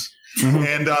 things. Mm-hmm.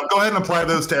 And go ahead and apply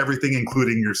those to everything,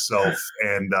 including yourself.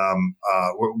 And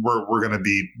we're going to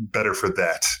be better for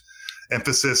that.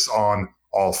 Emphasis on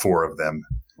all 4 of them.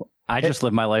 I just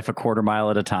live my life a quarter mile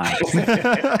at a time.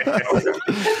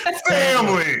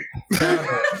 Family!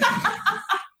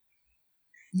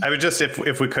 I would just,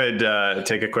 if we could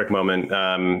take a quick moment,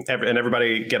 and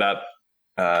everybody get up.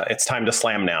 It's time to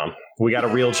slam down. We got a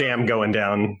real jam going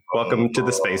down. Welcome to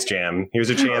the Space Jam. Here's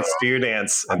a chance to do your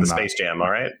dance at the Space Jam. All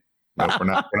right. No, we're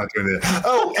not doing that.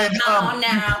 Oh, and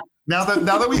now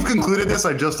that we've concluded this,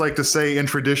 I'd just like to say, in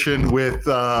tradition with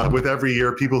every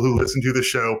year, people who listen to the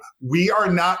show, we are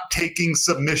not taking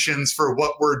submissions for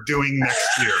what we're doing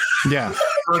next year. Yeah,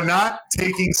 we're not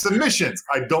taking submissions.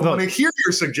 I don't want to hear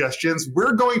your suggestions.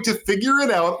 We're going to figure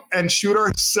it out and shoot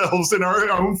ourselves in our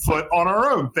own foot on our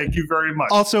own. Thank you very much.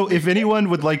 Also, if anyone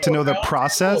would like to know the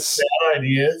process, bad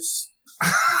ideas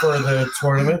for the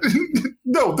tournament.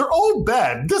 No, they're all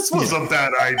bad. This was a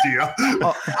bad idea.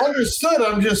 Understood.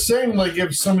 I'm just saying, like,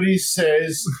 if somebody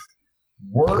says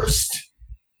worst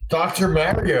Dr.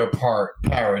 Mario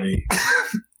parody.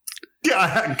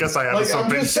 Yeah, I guess I have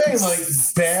something. I'm just saying, like,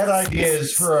 bad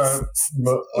ideas for a.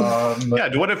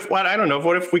 Yeah, what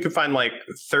if we could find like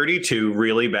 32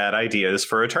 really bad ideas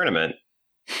for a tournament?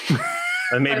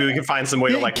 And maybe we can find some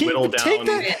way to like whittle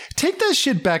down. Take that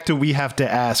shit back to We Have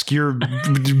to Ask. Your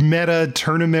meta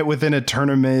tournament within a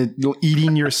tournament,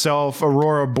 eating yourself,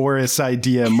 Aurora Boreas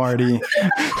idea, Marty.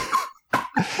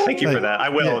 Thank you for that. I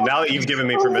will. Yeah. Now that you've given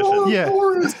me permission. Yeah.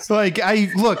 Like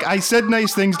I said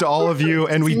nice things to all of you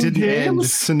and we didn't end.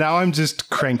 So now I'm just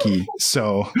cranky.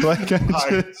 So like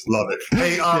I love it.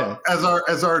 Hey,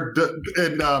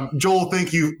 Joel,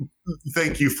 thank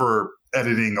you for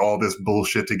editing all this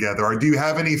bullshit together. Do you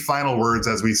have any final words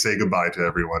as we say goodbye to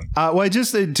everyone? Well,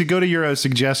 just to go to your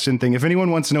suggestion thing, if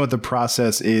anyone wants to know what the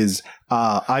process is,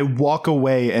 I walk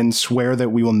away and swear that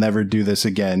we will never do this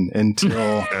again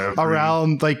until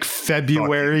around like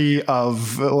February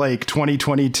of like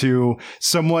 2022.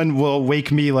 Someone will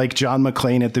wake me like John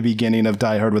McClane at the beginning of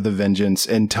Die Hard with a Vengeance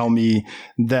and tell me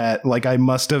that like I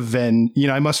must I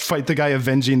must fight the guy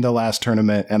avenging the last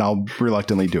tournament, and I'll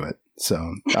reluctantly do it.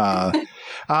 So,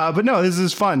 but no, this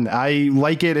is fun. I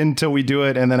like it until we do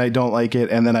it, and then I don't like it,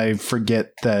 and then I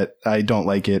forget that I don't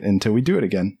like it until we do it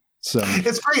again. So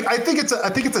it's great. I think it's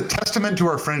a testament to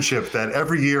our friendship that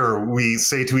every year we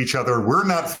say to each other, we're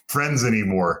not friends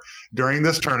anymore during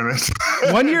this tournament.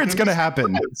 One year it's going to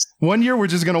happen. One year we're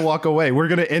just going to walk away. We're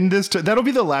going to end this. That'll be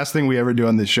the last thing we ever do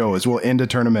on this show is we'll end a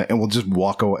tournament and we'll just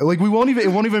walk away. Like it won't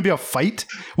even be a fight.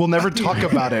 We'll never talk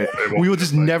about it. We will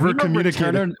just never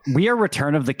communicate. We are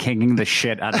Return of the Kinging the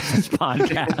shit out of this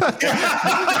podcast.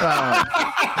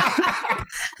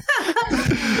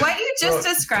 What you just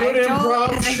described, Joel,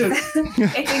 it's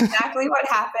exactly what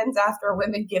happens after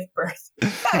women give birth.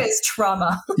 That is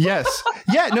trauma. Yes.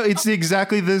 Yeah, no, it's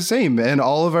exactly the same. And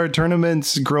all of our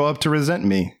tournaments grow up to resent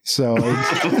me. So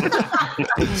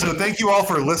thank you all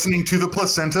for listening to The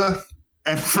Placenta.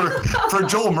 And for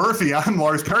Joel Murphy, I'm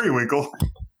Lars Periwinkle.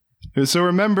 So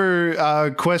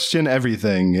remember, question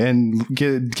everything and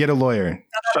get a lawyer.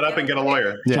 Shut up and get a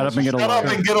lawyer. Yeah. Shut up and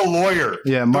get a lawyer.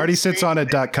 Yeah,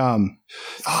 MartySitsOnIt.com.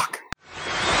 Fuck.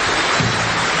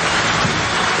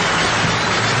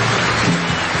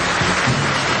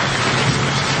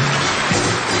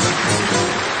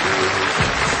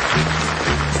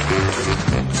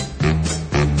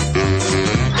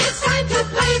 It's time to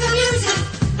play the music.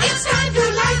 It's time to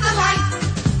light the light.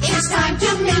 It's time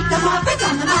to meet the Muppets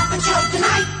on the Muppet Show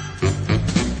tonight.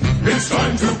 It's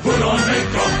time to put on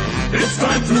makeup. It's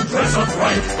time to dress up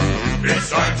right. It's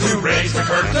time to raise the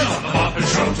curtain on the Muppet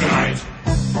Show tonight.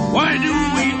 Why do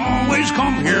we always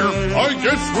come here? I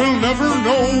guess we'll never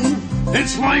know.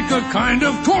 It's like a kind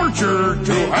of torture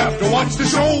to have to watch the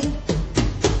show.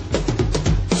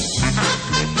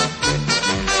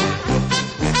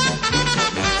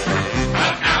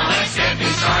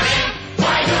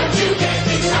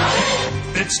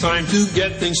 It's time to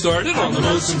get things started on the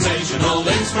most sensational,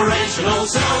 inspirational,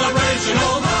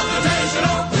 celebrational,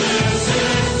 motivational. This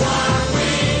is what we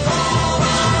call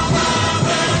the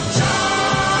Muppet Show.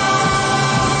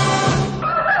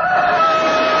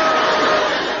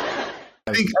 I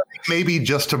think maybe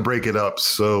just to break it up,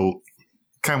 so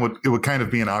it would kind of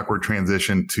be an awkward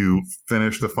transition to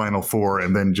finish the final four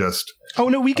and then just. Oh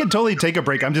no, we could totally take a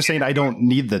break. I'm just saying I don't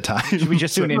need the time. Should we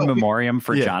just do an in memoriam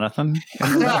for Jonathan?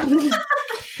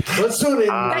 Let's do it.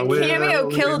 That cameo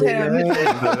killed him.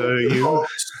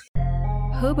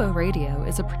 Hobo Radio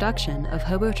is a production of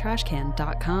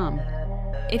HoboTrashCan.com.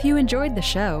 If you enjoyed the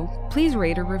show, please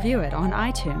rate or review it on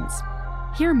iTunes.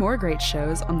 Hear more great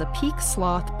shows on the Peak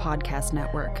Sloth Podcast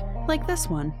Network, like this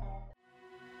one.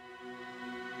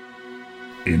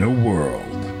 In a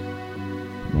world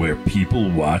where people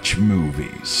watch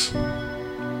movies,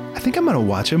 I think I'm going to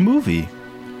watch a movie.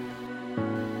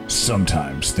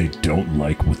 Sometimes they don't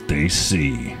like what they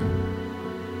see.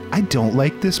 I don't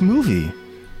like this movie.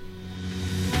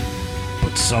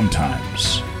 But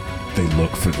sometimes they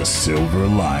look for the silver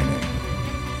lining.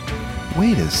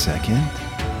 Wait a second.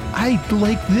 I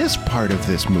like this part of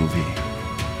this movie.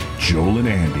 Joel and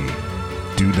Andy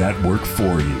do that work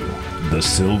for you. The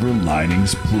Silver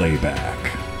Linings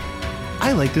Playback.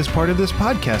 I like this part of this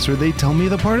podcast where they tell me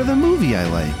the part of the movie I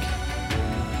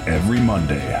like. Every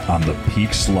Monday on the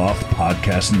Peak Sloth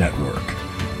Podcast Network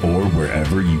or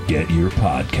wherever you get your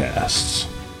podcasts.